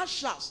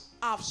archers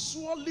have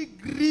surely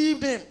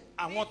grieved him.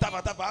 And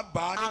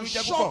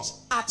shot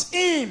at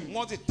him.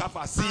 And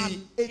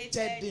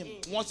hated him.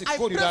 I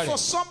pray for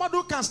somebody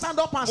who can stand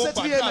up and say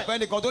to him,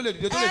 any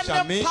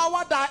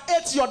power that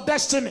hates your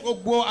destiny, any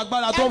power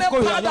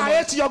that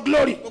hates your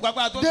glory,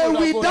 they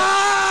will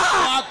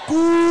die.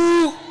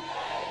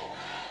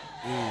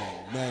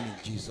 Amen in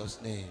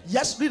Jesus' name.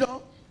 Yes, read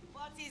on.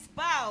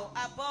 Bow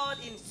abode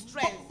in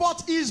strength.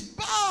 But his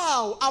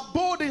bow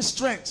abode in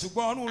strength. And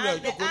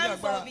the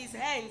arms of his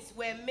hands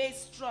were made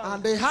strong.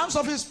 And the hands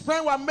of his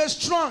friend were made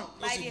strong.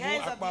 By the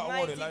hands of the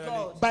mighty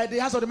God. By the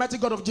hands of the mighty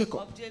God of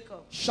Jacob.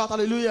 Shout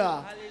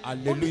hallelujah.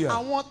 Hallelujah.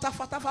 Àwọn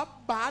tafatafa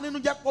bá nínú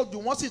jẹ́ pọ̀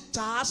jù wọ́n sì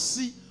ta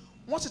sí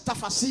wọ́n sì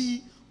tafa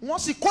sí wọ́n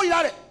sì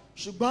kórìíra rẹ̀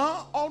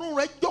ṣùgbọ́n ọrùn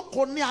rẹ̀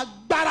jókòó ní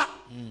agbára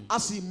a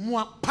sì mú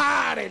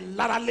apá rẹ̀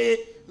lára lé.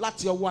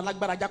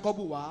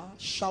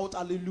 Shout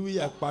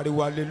hallelujah.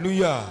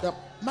 Hallelujah. The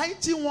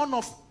mighty one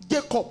of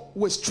Jacob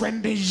will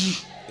strengthen you.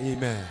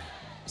 Amen.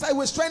 Say I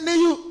will strengthen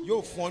you.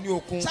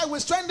 Say I will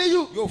strengthen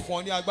you. Say I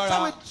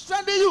will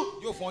strengthen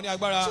you.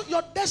 So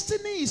your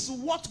destiny is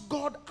what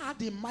God had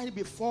in mind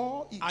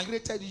before He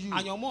created you.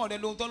 And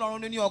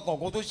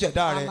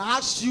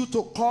asked you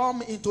to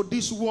come into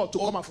this world to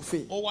come and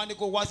fulfill.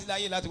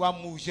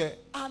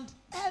 And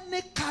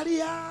any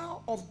carrier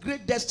of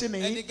great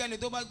destiny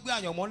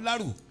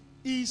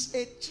is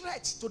a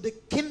threat to the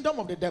kingdom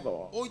of the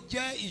devil.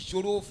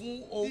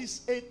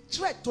 Is a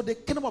threat to the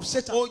kingdom of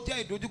Satan. So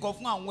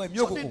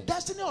the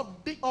destiny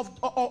of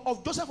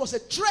Joseph was a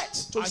threat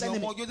to his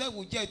enemy. Because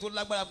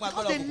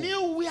they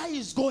knew where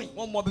he's going.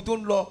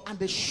 And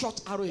they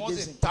shot arrow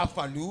against him.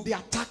 They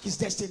attack his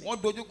destiny. They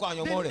knew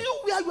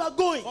where you are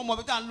going.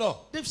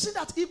 They've seen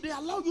that if they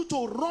allow you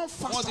to run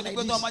faster like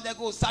this, you are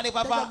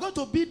going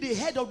to be the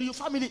head of your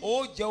family. You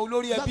are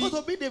going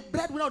to be the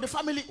breadwinner of the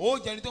family. So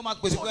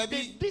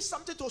they did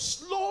something to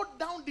slow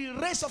down the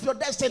race of your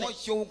destiny. Any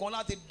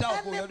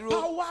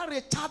power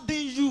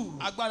retarding you,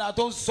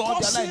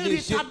 causing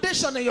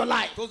retardation in your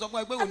life,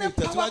 any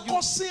power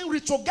causing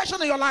retrogression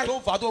in your life,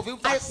 I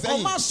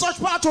command such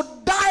power to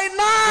die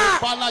now.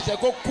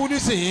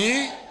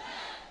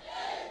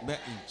 In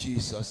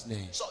Jesus'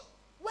 name. So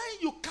when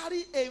you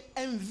carry an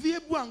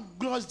enviable and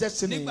glorious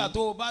destiny, you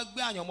will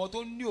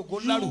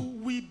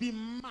be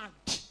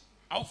marked.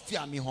 You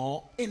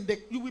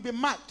will be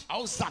marked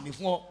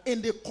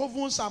in the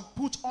covens and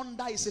put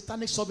under a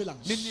satanic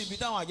surveillance.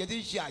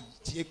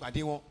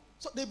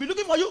 So they'll be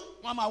looking for you.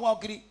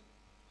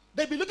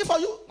 They'll be looking for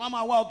you.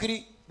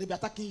 They'll be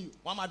attacking you.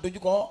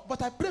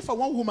 But I pray for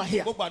one woman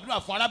here.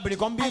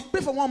 I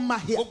pray for one man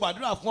here.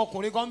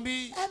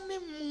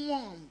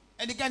 Anyone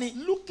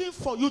looking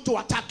for you to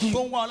attack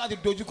you,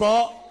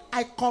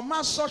 I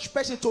command such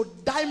person to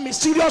die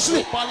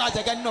mysteriously.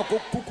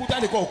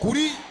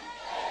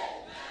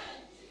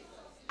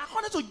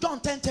 According to John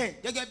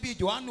 10:10, the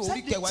thief will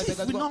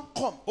not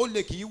come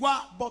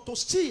but to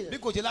steal, to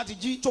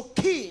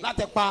kill,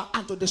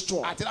 and to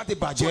destroy. So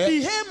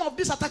the aim of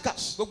these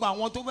attackers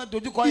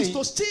is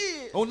to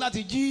steal,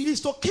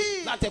 is to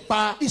kill,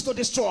 is to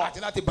destroy. And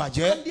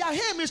their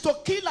aim is to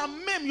kill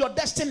and maim your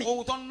destiny.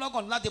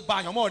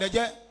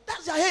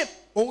 That's their aim.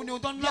 Their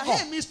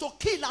aim is to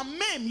kill and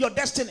maim your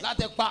destiny.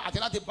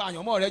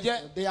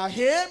 Their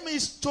aim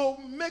is to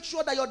make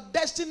sure that your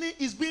destiny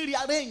is being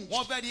rearranged.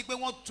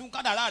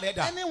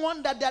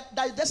 Anyone that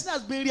destiny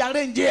has been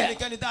rearranged here, I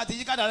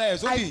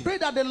pray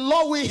that the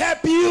Lord will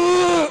help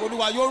you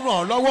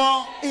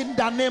in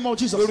the name of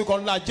Jesus.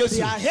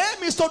 Their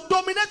aim is to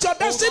dominate your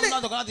destiny.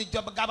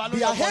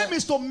 Their aim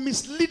is to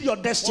mislead your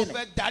destiny.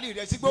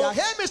 Their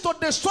aim is to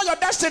destroy your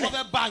destiny.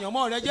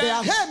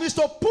 Their aim is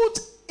to put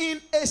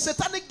in a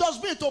satanic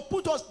dustbin, to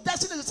put your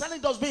destiny in a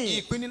satanic dustbin.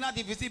 I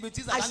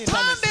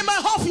stand in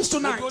my office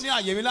tonight.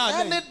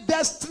 Any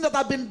destiny that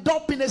has been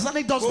dumped in a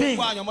satanic dustbin,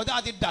 I command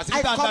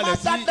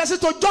that destiny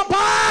to jump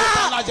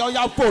out.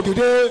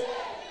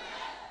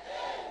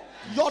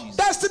 Your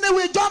destiny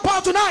will jump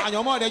out tonight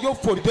from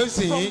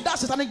that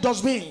satanic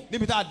dustbin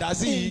in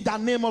the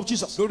name of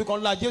Jesus. Their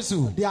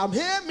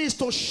aim is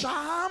to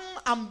sham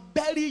and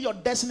bury your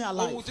destiny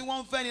alive. Their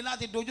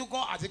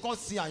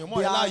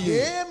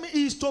aim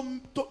is to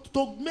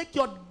make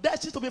your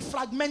destiny to be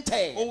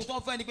fragmented. Their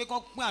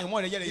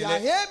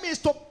aim is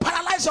to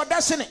paralyze your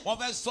destiny.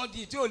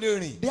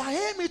 Their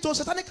aim is to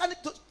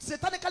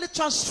satanically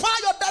transfer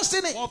your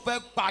destiny.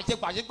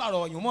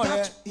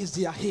 That is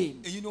their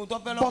aim.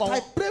 But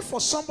I pray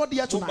for somebody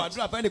here tonight.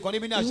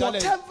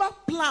 Whatever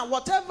plan,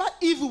 whatever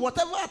evil,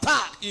 whatever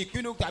attack that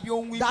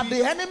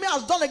the enemy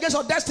has done against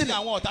your destiny,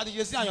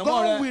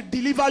 God will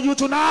deliver you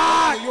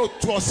tonight. God will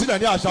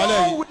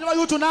deliver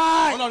you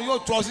tonight.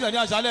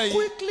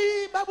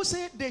 Quickly, Bible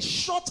says they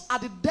shot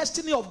at the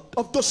destiny of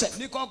Joseph.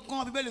 Because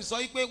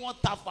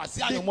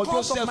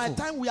of my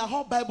time, we are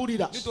all Bible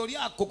readers. You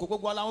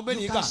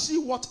can see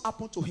what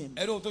happened to him.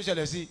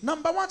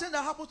 Number one thing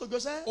that happened to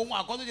Joseph.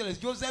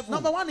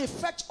 Number one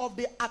effect of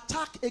the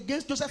attack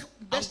against Joseph's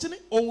destiny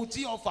is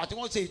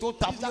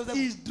that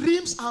his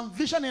dreams and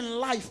vision in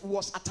life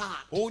was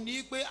attacked. The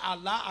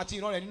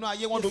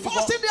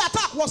first thing they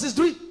attacked was his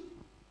dream.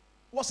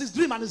 was his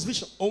dream and his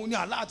vision.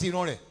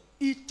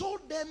 He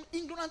told them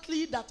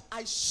ignorantly that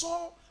I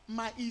saw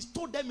he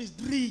told them his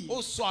dream. He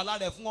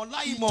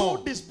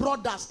told his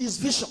brothers his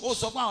vision. How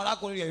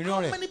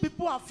many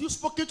people have you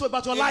spoken to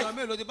about your life?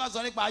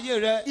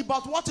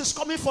 About what is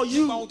coming for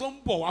you? About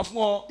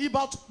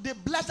the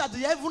blessing that the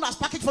heaven has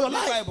packaged for your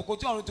life?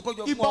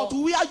 About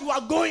where you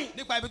are going?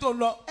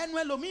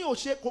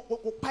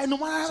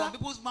 Some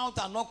people's mouths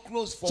are not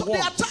closed for so they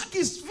attack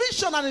his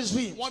vision and his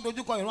dream.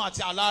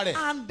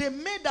 And they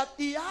made that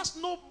he has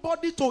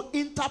nobody to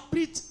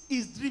interpret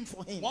his dream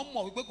for him.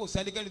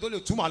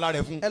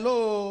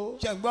 Hello.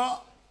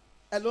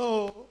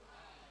 Hello.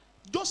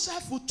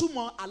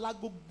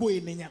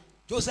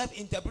 Joseph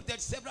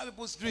interpreted several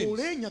people's dreams.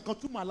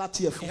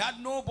 He had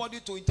nobody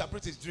to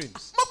interpret his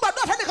dreams.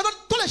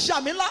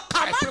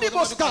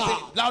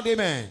 Loud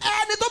amen.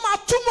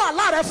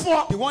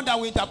 The one that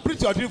will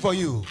interpret your dream for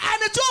you.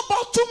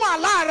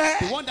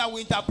 The one that will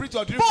interpret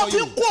your dream for you.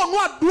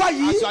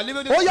 As you are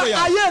living this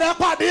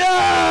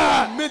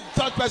prayer, meet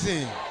that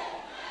person.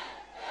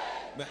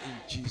 In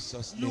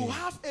Jesus' name. You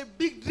have a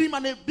big dream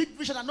and a big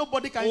vision and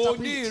nobody can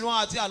interpret it.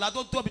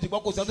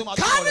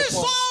 Carry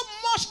so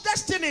much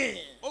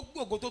destiny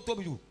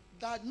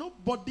that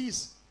nobody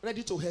is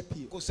ready to help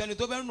you.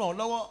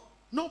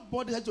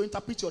 Nobody has to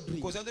interpret your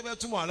dream. But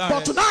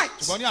tonight,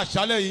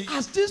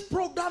 as this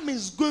program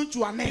is going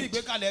to an end,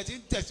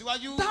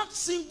 that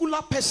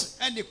singular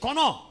person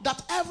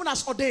that heaven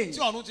has ordained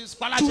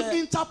to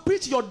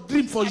interpret your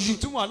dream for you,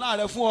 to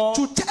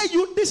tell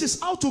you this is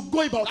how to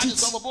go about it,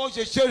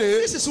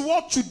 this is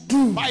what to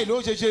do,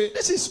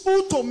 this is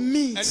who to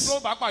meet, this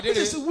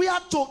is where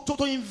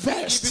to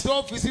invest.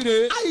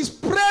 I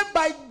pray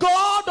by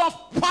God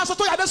of Pastor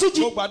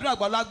Toyadesuji,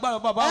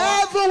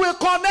 heaven will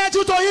connect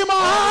you to him.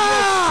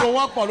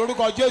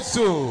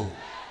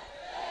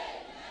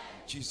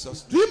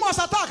 Jesus. Dream must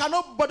attack and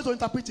nobody to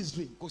interpret his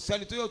dream.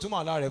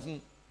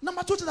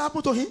 Number two thing that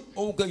happened to him.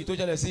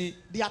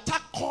 The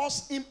attack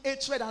caused him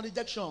hatred and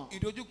rejection.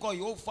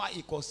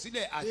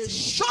 They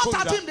shot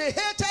at him, they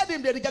hated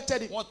him, they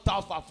rejected him. The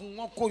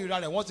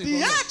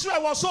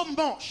hatred was so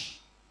much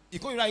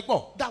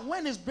that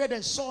when his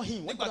brethren saw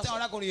him,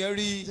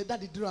 he said,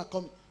 Daddy, dream are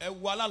coming.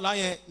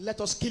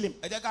 Let us kill him.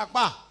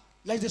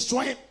 Let's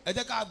destroy him.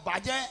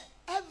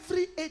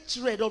 Every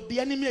hatred of the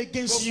enemy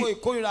against you,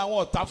 even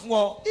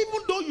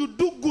though you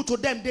do good to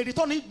them, they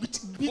return it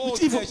with evil.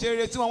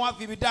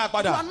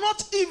 You are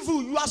not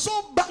evil. You are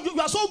so bad.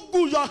 You are so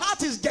good. Your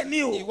heart is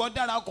genuine.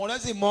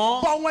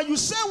 But when you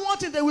say one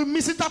thing, they will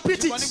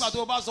misinterpret it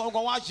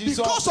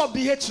because of the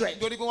hatred.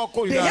 They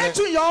hate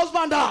you in your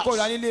husband's house.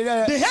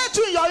 They hate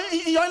you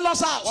in your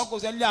in-laws' house. At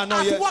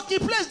working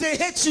place, they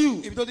hate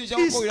you.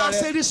 It's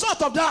as a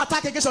result of that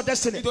attack against your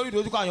destiny. I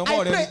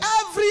pray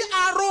every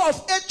arrow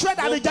of hatred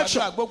and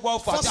rejection.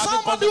 For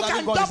somebody who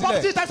can jump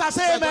up this time and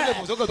say amen. I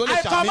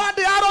command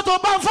the arrow to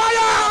burn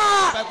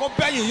fire.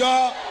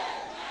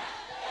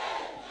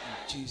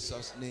 In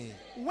Jesus' name.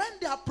 When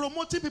they are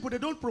promoting people, they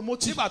don't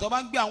promote you. When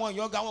they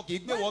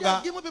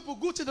are giving people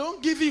good things, they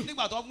don't give you.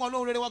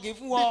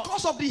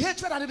 Because of the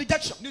hatred and the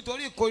rejection.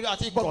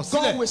 But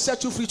God will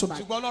set you free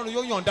tonight. But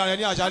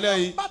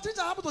things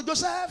that happened to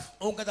Joseph,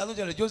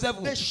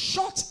 they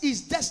shot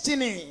his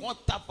destiny.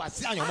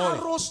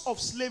 Arrows of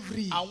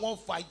slavery.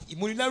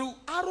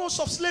 Arrows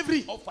of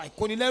slavery.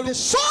 They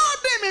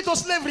sold him into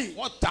slavery.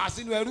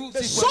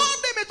 They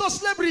sold him into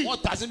slavery.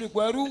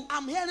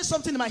 I'm hearing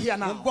something in my ear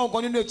now.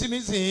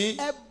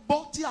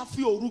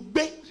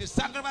 The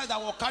sacrifice that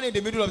was carried in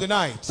the middle of the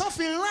night. That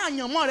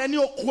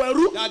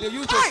they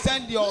used to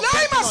send your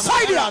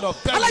out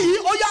of now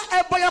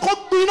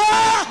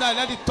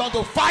let it turn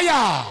to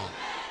fire.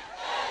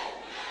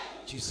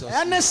 Jesus.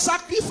 Any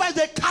sacrifice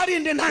they carry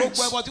in the night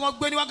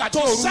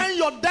to send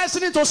your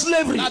destiny to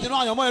slavery,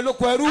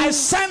 I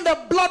send the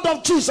blood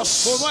of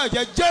Jesus.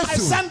 I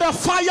send the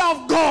fire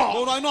of God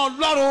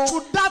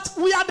to that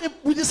where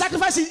the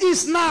sacrifice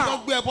is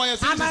now.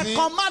 And I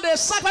command the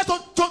sacrifice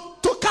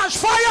to catch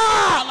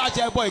fire.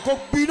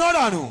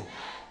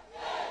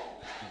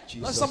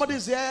 When somebody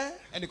is here,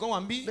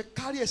 they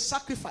carry a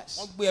sacrifice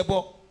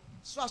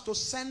so as to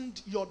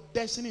send your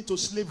destiny to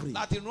slavery.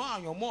 But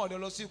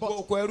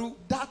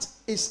that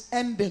is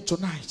ending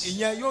tonight. They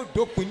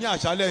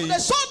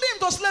sold him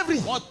to slavery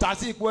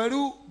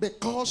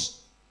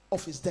because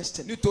of his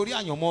destiny.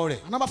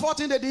 And number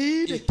 14, they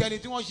did.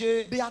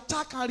 They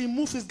attack and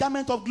remove his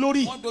garment of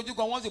glory.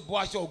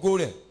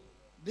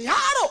 The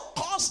arrow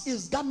caused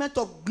his garment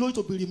of glory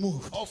to be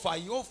removed.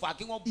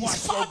 His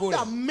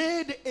father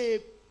made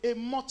a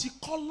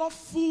multicolored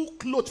full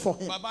cloth for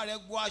him.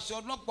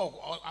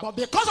 But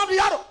because of the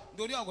arrow,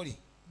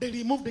 they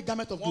removed the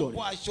garment of glory.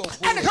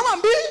 And come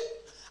on, be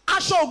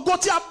aṣọ ògo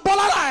tí a bọ́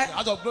lára ẹ̀.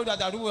 Out of glory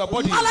that are removed your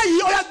body.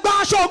 Aláyìí ó yẹ gba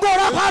aṣọ ògo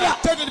rẹ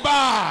padà. Take it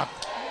back.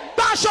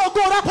 Gba aṣọ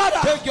ògo rẹ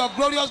padà. Take your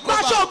glorious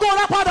glory back. Gba aṣọ ògo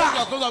rẹ padà. Take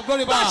your clothes of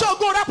glory Gba back. aṣọ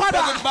ògo rẹ padà.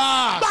 Take it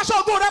back. Gba aṣọ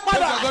ògo rẹ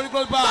padà. Take your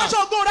glory back. Gba aṣọ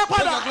ògo rẹ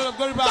padà. Take your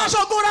glory back. Gba aṣọ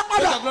ògo rẹ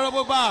padà. Take your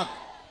glory back.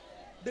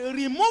 They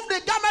removed the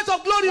garment of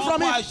glory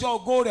from him. Wọ́n bọ́ aṣọ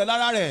ògo rẹ̀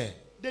lára rẹ̀.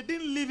 They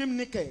didn't leave him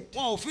naked.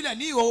 Wọn ò filẹ̀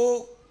ní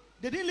ìhòòhò.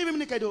 They didn't leave him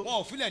naked though.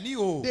 Wọ́n ò filẹ̀ ní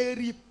o. They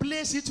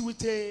replaced it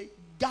with a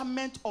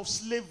garment of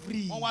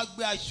slavery. Wọ́n wá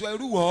gbé aṣọ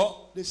ẹrú wọ̀.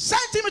 They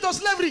sent him into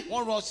slavery.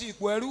 Wọ́n rán sí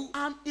ipò ẹrú.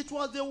 And it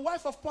was the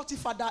wife of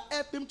Potiphar that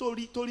helped him to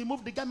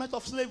remove the garment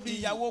of slavery.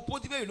 Ìyàwó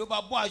Pótíférì ló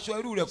bá bọ́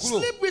aṣọ ẹrú rẹ̀ kúrò.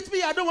 Sleep with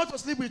me, I don't want to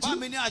sleep with you. Bá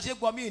mi ní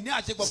àṣepọ̀ mi ní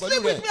àṣepọ̀ pẹ̀lú rẹ̀.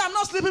 Sleep with me, I'm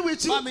not sleeping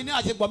with you. Bá mi ní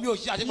àṣepọ̀ mi ò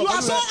ṣe àṣepọ̀ pẹ̀lú rẹ̀. You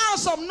are so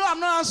handsome. No, I'm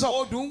not handsome.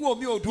 O dùn wò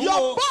mi ò dùn wò.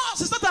 Your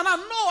boss is not an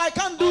no, I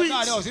can't do it.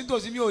 Ọ̀gá rẹ̀ ò sí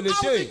nítòsí mi ò lè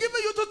I will be ṣe.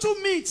 giving you two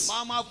meats.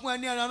 Màá máa fún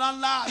ẹ ní ẹran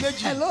ńlá méjì.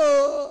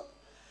 Hello.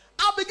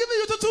 I'll be giving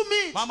you two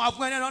meats. Màá máa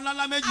fún ẹ ní ẹran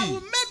ńlá méjì. I will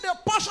make the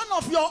portion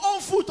of your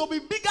own food to be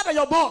bigger than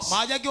your boss.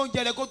 Màá jẹ́ kí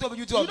oúnjẹ rẹ kó tóbi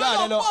ju ti You ọ̀gá know rẹ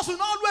your lọ. boss will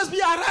not always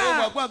be O mọ̀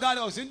around. pé ọ̀gá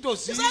rẹ ò sí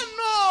nítòsí. He said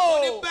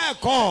Ó ní no. bẹ́ẹ̀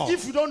kọ́.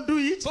 If you don't do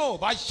it, Tó o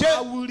bá I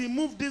ṣe. will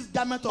remove this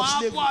garment of Máa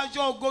slavery. fún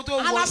aṣọ ògo tó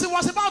And wọ̀. as he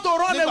was about to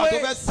run Nígbà tó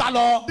away, fẹ́ sá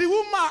lọ. the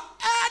woman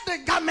held the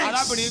garment.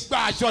 Arábìnrin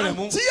gbá aṣọ rẹ̀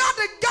mú. Tear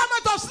the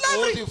garment of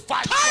slavery. Ó ti fa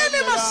aṣọ Tie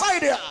him rẹ̀ aside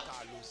there.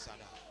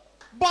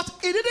 But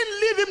he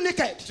didn't leave him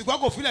naked. Ṣùgbọ́n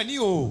kò filẹ̀ ní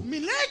o.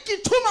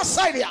 Mileki took him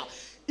aside there.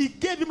 He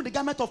gave him the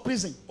garment of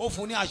prison. Ó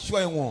fún ní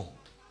aṣọ ẹ̀wọ̀n.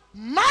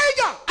 My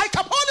God, I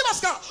can hold him as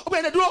God.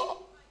 Open the door.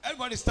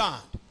 Everybody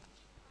stand.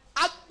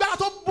 Agbára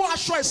tó bọ́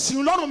aṣọ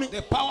ẹ̀sìn lọ́rùn mi.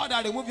 The power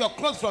that remove your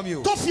clothes from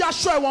you. Tó fi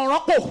aṣọ ẹ̀wọ̀n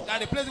rọ́pò.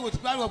 That replace it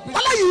with cloth of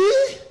prison. Wálé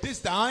yìí. This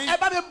time, Ẹ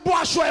bá mi bọ́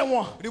aṣọ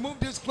ẹ̀wọ̀n. remove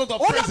this cloth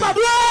of Ó lọ prison.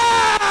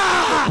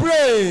 gbàdúrà.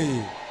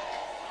 Pray.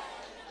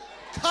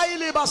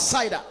 Kaile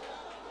Basaida.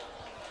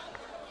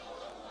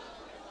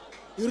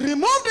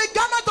 Remove the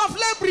garment of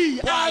slavery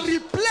and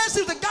replace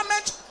it with the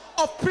garment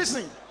of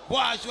prison. Bọ́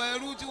aṣọ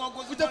ẹrú tí wọ́n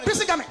kó sí With the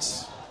prison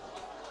garments.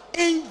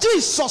 In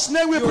Jesus'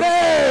 name we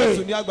pray.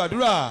 Jésù ní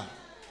àgbàdúrà.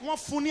 Wọ́n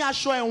fún ní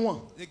aṣọ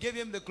ẹ̀wọ̀n. They gave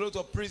him the clothes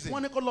of prison.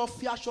 Wọ́n ní kó lọ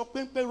fi aṣọ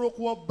péńpé roko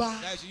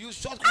ọba. That he should use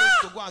short clothes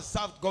to go and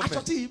serve Aṣọ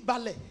government. tí ì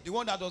balẹ̀. The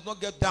one that does not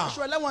get down.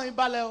 Aṣọ ẹlẹ́wọ̀n yìí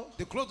balẹ̀ o.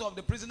 The clothes of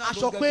the prisoner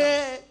Aṣọ don't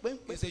get down.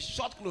 péńpé. It's a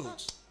short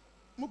clothes.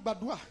 Mo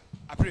gbàdúrà.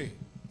 I pray.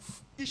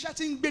 Iṣẹ́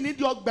tí ń gbé ní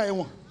di ọgbà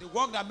ẹ̀wọ̀n. The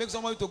work that makes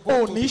somebody to go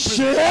Ò to ní the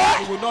prison, ṣe é.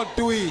 he will not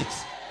do it.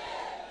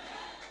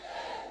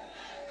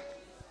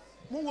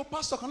 Mo wo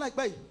pásítọ̀ kan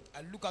láìpẹ́ yìí.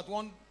 I look at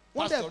one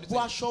Wọ́n pastor. dẹ̀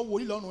bọ́ aṣọ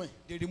wòlíì lọ́rùn ẹ̀.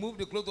 They removed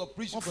the clothes of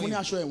prison Wọ́n for fún ní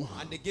him, aṣọ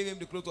ẹ̀wọ̀n. and they gave him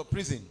the clothes of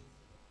prison.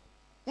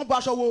 Wọ́n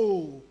bọ́ aṣọ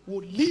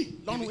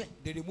wòlíì lọ́rùn ẹ̀.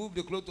 They removed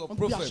the clothes of Wọ́n bí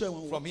prophet aṣọ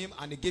ẹ̀wọ̀n wọ̀. from him,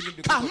 and they gave him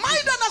the clothes of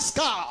prison.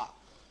 Kàmáìdánásíkà.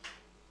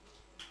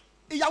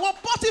 Ìyàwó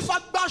Pọ́tífà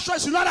gba aṣọ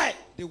ìṣúná rẹ̀.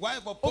 The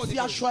wife of Ó fi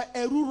Potiphar aṣọ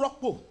ẹrú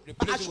rọ́pò.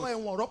 Replace it Aṣọ with-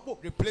 ẹ̀wọ̀n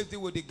rọ́pò. replaced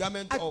it with the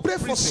garment I of pray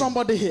for prison.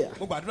 somebody here.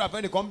 Mo gbàdúrà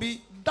fẹ́ nìkan bí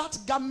That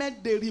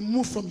garment they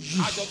remove from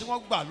you. aṣọ tí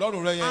wọ́n gbà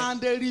lọ́rùn rẹ yẹn.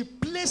 And they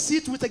replace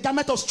it with a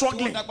garment of Tí wọ́n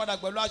struggling. dá padà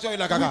pẹ̀lú aṣọ With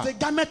ìlàkàkà. a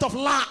garment of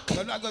lack.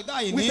 Pẹ̀lú aṣọ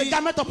ìdáyìí With a ní.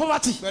 garment of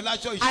poverty. Pẹ̀lú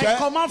aṣọ I ìṣẹ́.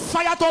 command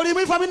fire to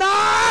remove from me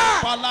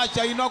now.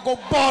 Paláṣẹ iná kó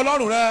bọ́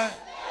lọ́rùn rẹ.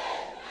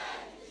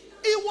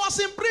 He was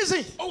in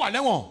prison. Ó wà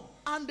lẹ́wọ̀n.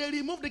 And they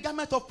removed the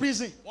garment of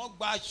prison. Wọ́n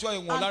gba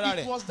aṣọ ìwọ̀n lára And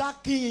it rẹ̀. was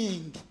that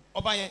king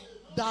Ọba yẹn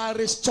that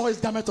restored his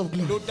garment of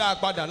glory. ló dá a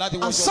padà láti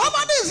And wọ́ṣọ.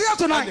 somebody is here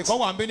tonight. Ẹnìkan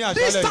wà ń bí ní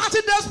This àṣálẹ̀.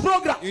 30 days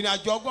program Ìrìn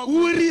àjò ọgbọ́n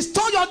will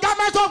restore your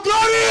garment of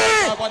glory.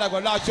 dá a padà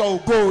pẹ̀lú aṣọ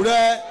ògo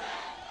rẹ.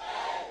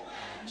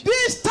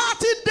 This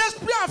 30 days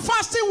prayer and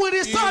fasting will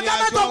restore your Ìrìn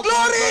garment àjò of ọgbọ́n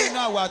glory. nínú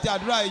àwẹ̀ àti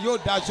àdúrà yìí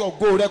yóò dá aṣọ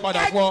ògo rẹ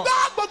padà fún ọ.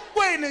 Ẹgbẹ́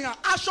gbogbo ènìyàn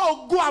aṣọ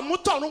ògo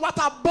àmútọ̀run wá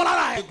ta bọ́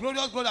lára The ẹ̀.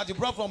 glorious glory that you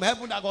brought from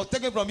heaven that was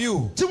taken from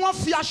you. Tí wọ́n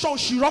fi aṣọ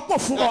òṣì rọ́pò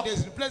fún That ọ.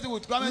 is replaced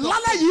with garment of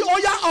Lálẹ́ yìí ó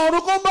yá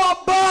ọ̀run kó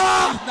bọ́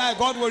bọ́. now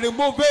God will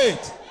remove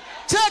it.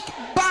 Take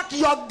back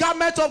your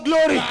garment of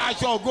glory. Dá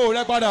aṣọ ògo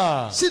rẹ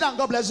padà. Sit down,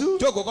 God bless you.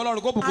 Jókòó kọ́ lọ́run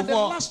kó bùkún And the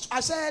fún ọ. last,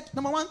 I said,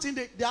 number one thing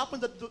that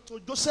happened to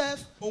Joseph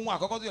Ohun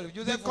àkọ́kọ́ tó yẹ lè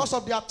Joseph because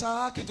of the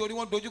attack. nítorí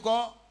wọ́n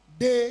dojúkọ.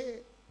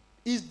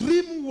 His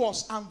dream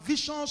was and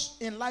visions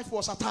in life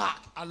was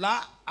attacked.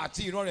 Àlá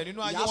àti ìran rẹ̀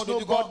nínú He ayé has wọn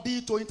dojúkọ.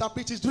 nobody to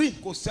interpret his dream.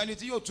 Kò sẹ́ni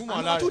tí yóò túmọ̀ And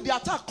àlá number two, rẹ̀. the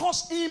attack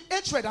caused him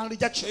hatred and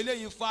rejection.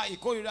 Eléyìí fa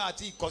ìkórìíra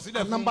àti ìkọ̀sílẹ̀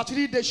And fún. number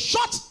three, they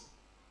shot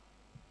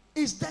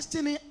his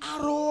destiny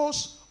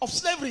arrows of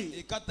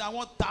slavery. Ìkẹta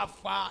wọn ta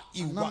fa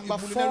ìwà Number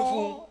ìmúnilẹ́rú fún.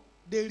 four,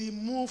 they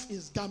removed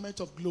his garment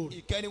of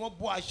glory. Ìkẹni wọn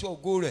bọ́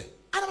aṣọ ògo rẹ̀.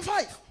 And number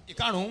five,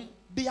 Ìkarùn-ún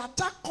the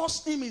attack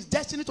caused him his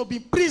destiny to be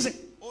in prison.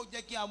 ó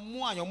jẹ́ kí a mú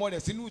àyànmọ́ rẹ̀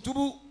sínú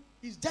túbú.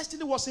 His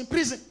destiny was in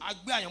prison. A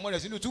gbé àyànmọ́ rẹ̀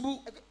sínú túbú.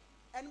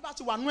 Ẹni bá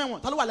ti wà nú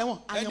ẹ̀wọ̀n, ta ló wà lẹ́wọ̀n?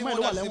 Àyànmọ́ ẹ̀ Anyone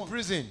ló wà that's in lẹ́wọ̀n.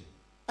 prison,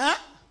 Ẹ́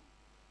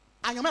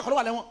àyànmọ́ ẹ̀ kọ́ ló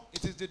wà lẹ́wọ̀n.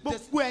 it is the destiny.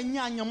 Gbogbo ẹ̀yin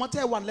àyànmọ́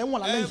tẹ́ ẹ wà lẹ́wọ̀n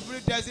lálẹ́ yìí. Every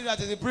destiny that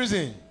is in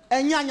prison,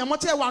 Ẹ̀yin àyànmọ́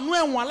tẹ́ ẹ wà nú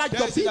ẹ̀wọ̀n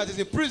destiny alájọbí. that is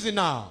in prison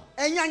now,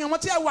 Ẹ̀yin àyànmọ́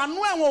tẹ́ ẹ wà nú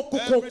ẹ̀wọ̀n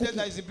òkùnkùn every destiny òkùnkùn.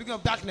 that is in prison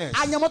of darkness,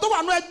 Àyànmọ́ tó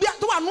wà nú ẹgbẹ́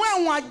tó wà nú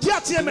ẹ̀wọ̀n ajé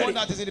àti the one ẹ̀mẹ̀rẹ̀.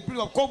 that is in the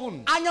prison of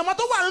coven, Àyànmọ́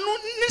tó wà nínú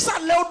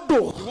nísàlẹ̀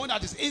odò. the one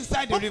that is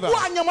inside the river, Gbogbo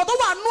àyànmọ́ tó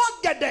wà nú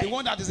ọ̀gẹ̀dẹ̀. the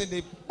one that is in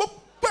the Gbogbo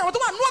ẹ̀wọ̀n tó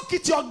wà nú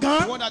òkìtì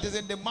ọ̀gán. one that is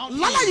in the mountain.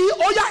 Lálẹ́ yìí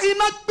ó yá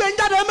iná gbé ń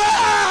jáde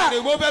mẹ́.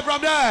 Remove it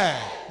from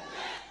there.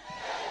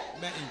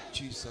 Amen in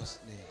Jesus'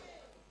 name.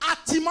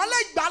 Àtìmọ́lé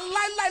ìgbà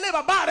láíláí ilé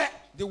bàbá rẹ̀.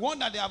 The one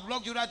that they have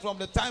locked you right from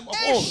the time of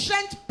old.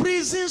 Ancient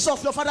prisons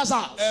of your father's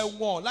house.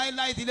 Ẹ̀wọ̀n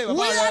láíláí ìdílé bàbá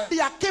Where rẹ̀. they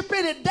are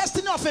keeping the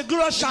destiny of a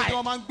glorious Níbi tí wọ́n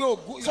child. máa ń gbé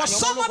ògùn For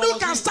somebody who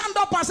can stand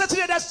up and say to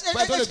you,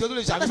 Pẹ́ tó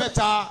lè ṣàmì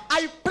mẹ́ta.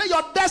 I pray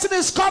your destiny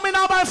is coming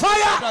out by fire.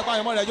 Àdúrà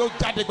àyànmọ́ rẹ̀ yóò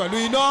jáde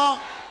pẹ̀lú iná.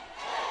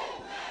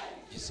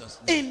 Jesus Jesus'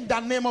 name. In the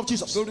name of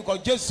Jesus.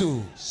 Lórúkọ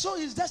Jésù. So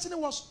his destiny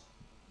was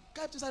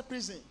kept inside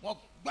prison. Wọ́n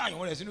gbá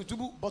àyànmọ́ rẹ̀ sínú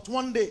túbú. But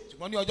one day,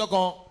 ṣùgbọ́n ní ọjọ́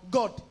kan,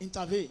 God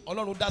intervened.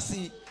 Ọlọ́run dá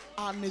sí i.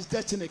 And his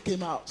destiny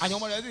came out.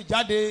 Àyànmọ́ rẹ̀ sì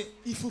jáde.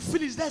 He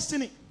fulfilled his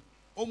destiny.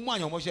 Ó mú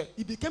àyànmọ́ ṣẹ.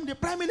 He became the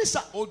prime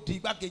minister. Ó di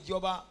igbákejì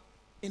ọba.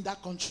 In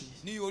that country.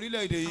 Ní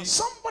orílẹ̀-èdè yìí.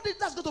 Somebody,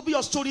 that's going to be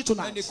your story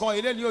tonight. Ẹnìkan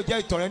ilé ni yóò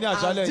jẹ́ ìtàn rẹ ní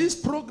àṣálẹ̀. As this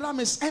program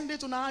is ending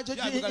tonight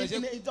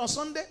on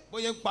Sunday,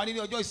 bóyá ń parí ní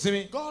ọjọ́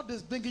ìsinmi. God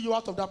is bringing you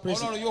out of that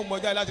prison. Ọlọ́run yóò mọ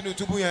jáde láti inú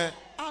túbú yẹn.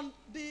 And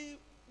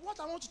what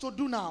I want you to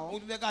do now,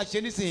 ohun tó fẹ́ ká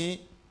ṣe nísìnyí.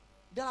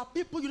 there are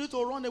people you need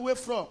to run away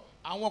from.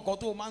 Àwọn kan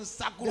tó máa ń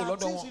sá kúrò There are lọ́dọ̀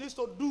things wọn. you need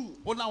to do.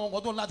 Ó láwọn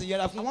kan tó ń láti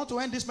yẹra I fún. want to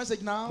end this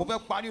message now. Mo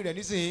fẹ́ parí rẹ̀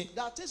nísìnyí.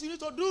 There are things you need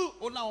to do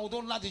Ó láwọn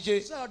tó ń láti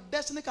ṣe. so your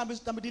destiny can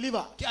be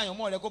delivered. Kí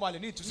àyànmọ́ rẹ kó ba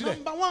lè ní ìtúsílẹ̀.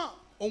 Number one,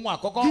 Ohun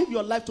àkọ́kọ́. give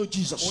your life to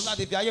Jesus. Òun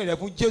láti fi ayé rẹ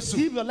fún Jésù.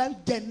 Give your life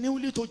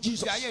genuinely to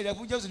Jesus. Fi ayé rẹ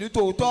fún Jésù ní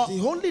tòótọ́.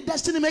 The only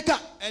destiny maker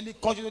Ẹni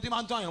kan ṣoṣo tí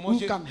máa ń tún àyànmọ́ who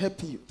ṣe. can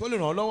help you. Tó lè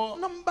ràn ọ́ lọ́wọ́.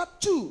 Number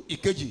two,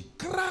 Ìkejì.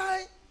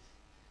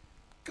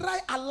 cry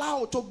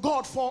aloud to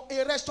God for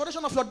a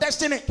restoration of your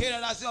destiny. Kí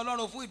rẹra sí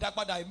Ọlọ́run fún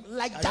ìdápadà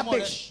Like àyànmọ́ rẹ.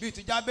 Jabez. Bíi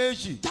ti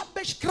Jábéṣì.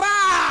 Jabez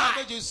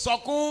cry Jábéṣì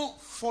sọkún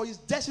for his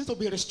destiny to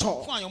be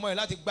restored. fún àyànmọ́ rẹ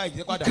láti gba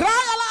ìdápadà. Cry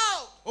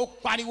aloud. Ó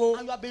pariwo.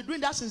 And you have been doing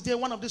that since day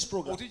one of this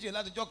program. Òtíjì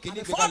láti jọ́ kìíní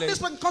And before this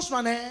ìgbékalẹ̀. one comes to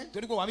an end,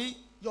 Torí kò wá mí.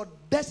 your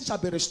destiny shall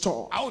be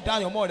restored. A ó dá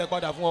àyànmọ́ rẹ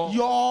padà fún ọ.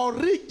 Your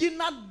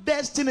original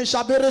destiny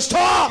shall be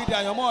restored. Ìdí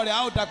àyànmọ́ rẹ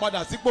a ó dá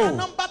padà sípò. And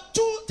number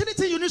two, three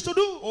things you need to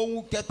do.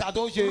 Ohun kẹta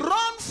tó ń ṣe.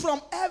 Run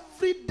from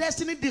every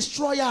destiny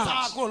destroyer.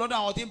 Sá kúrò lọ́dọ̀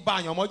àwọn tí ń ba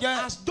àyànmọ́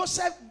jẹ́.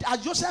 As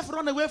Joseph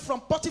run away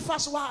from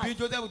Potiphar's Bí wife,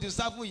 Joseph ti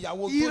sá fún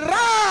ìyàwó he tó.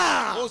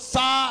 ran. Ó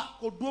sá.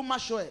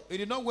 He He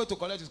did not wait to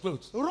collect his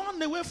clothes.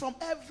 run away from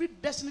every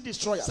destiny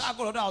destroyer. Sá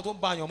kúrò lọ́dọ̀ àwọn tó ń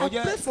ba I àyànmọ́ pray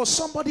jẹ́. for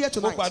somebody here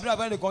Mo tonight. gbàdúrà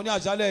fẹ́ nìkan ní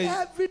àṣálẹ̀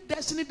yìí. Every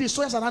destiny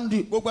destroyers around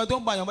you, Gbogbo ẹ̀ tó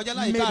ń ba àyànmọ́ jẹ́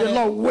may láyìíká the rẹ̀.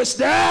 Lord waste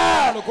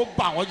them. Ọlọ́run kó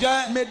bà wọ́n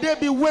jẹ́. May they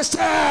be wasted.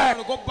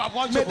 Ọlọ́run kó bà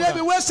wọ́n May ṣòfò they be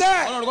dànù. wasted.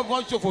 Ọlọ́run kó fi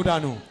wọ́n ṣòfò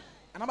dànù.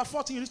 And number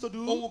 14 you need to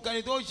do, Ohun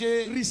kẹrin tó ń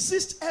ṣe.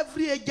 resist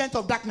every agent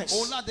of darkness.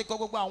 Òun láti kọ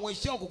gbogbo àwọn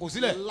iṣẹ́ òkùnkùn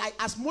sílẹ̀. Like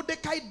as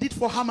Mordecai did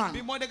for Bí Haman.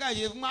 Mọ́dékáì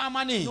ṣe fún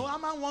Hámánì. No,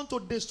 Haman want to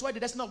destroy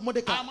the destiny of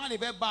Mordecai. Hámánì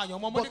fẹ́ ba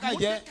àyànmọ́ But Mọ́dékáì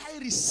jẹ́. Mordecai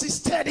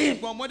resisted him.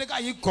 Ṣùgbọ́n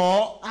Mọ́dékáì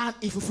kọ̀. And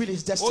he fulfilled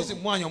his Ó sì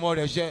destiny. mú àyànmọ́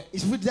rẹ̀ ṣẹ. He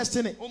fulfilled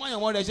destiny. Ó mú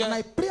àyànmọ́ rẹ̀ And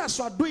I ṣẹ. pray as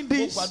you are doing Mo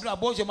this, gbàdúrà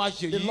bó ṣe máa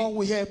ṣe the yìí. Lord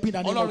will help in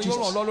the name of Ọlọ́run yóò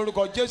ràn Jesus. ọ́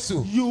lórúkọ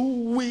Jésù. You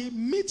will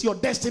meet your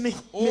destiny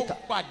Ó maker.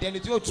 pàdé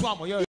ẹni tí ó tún àmọ́yẹ́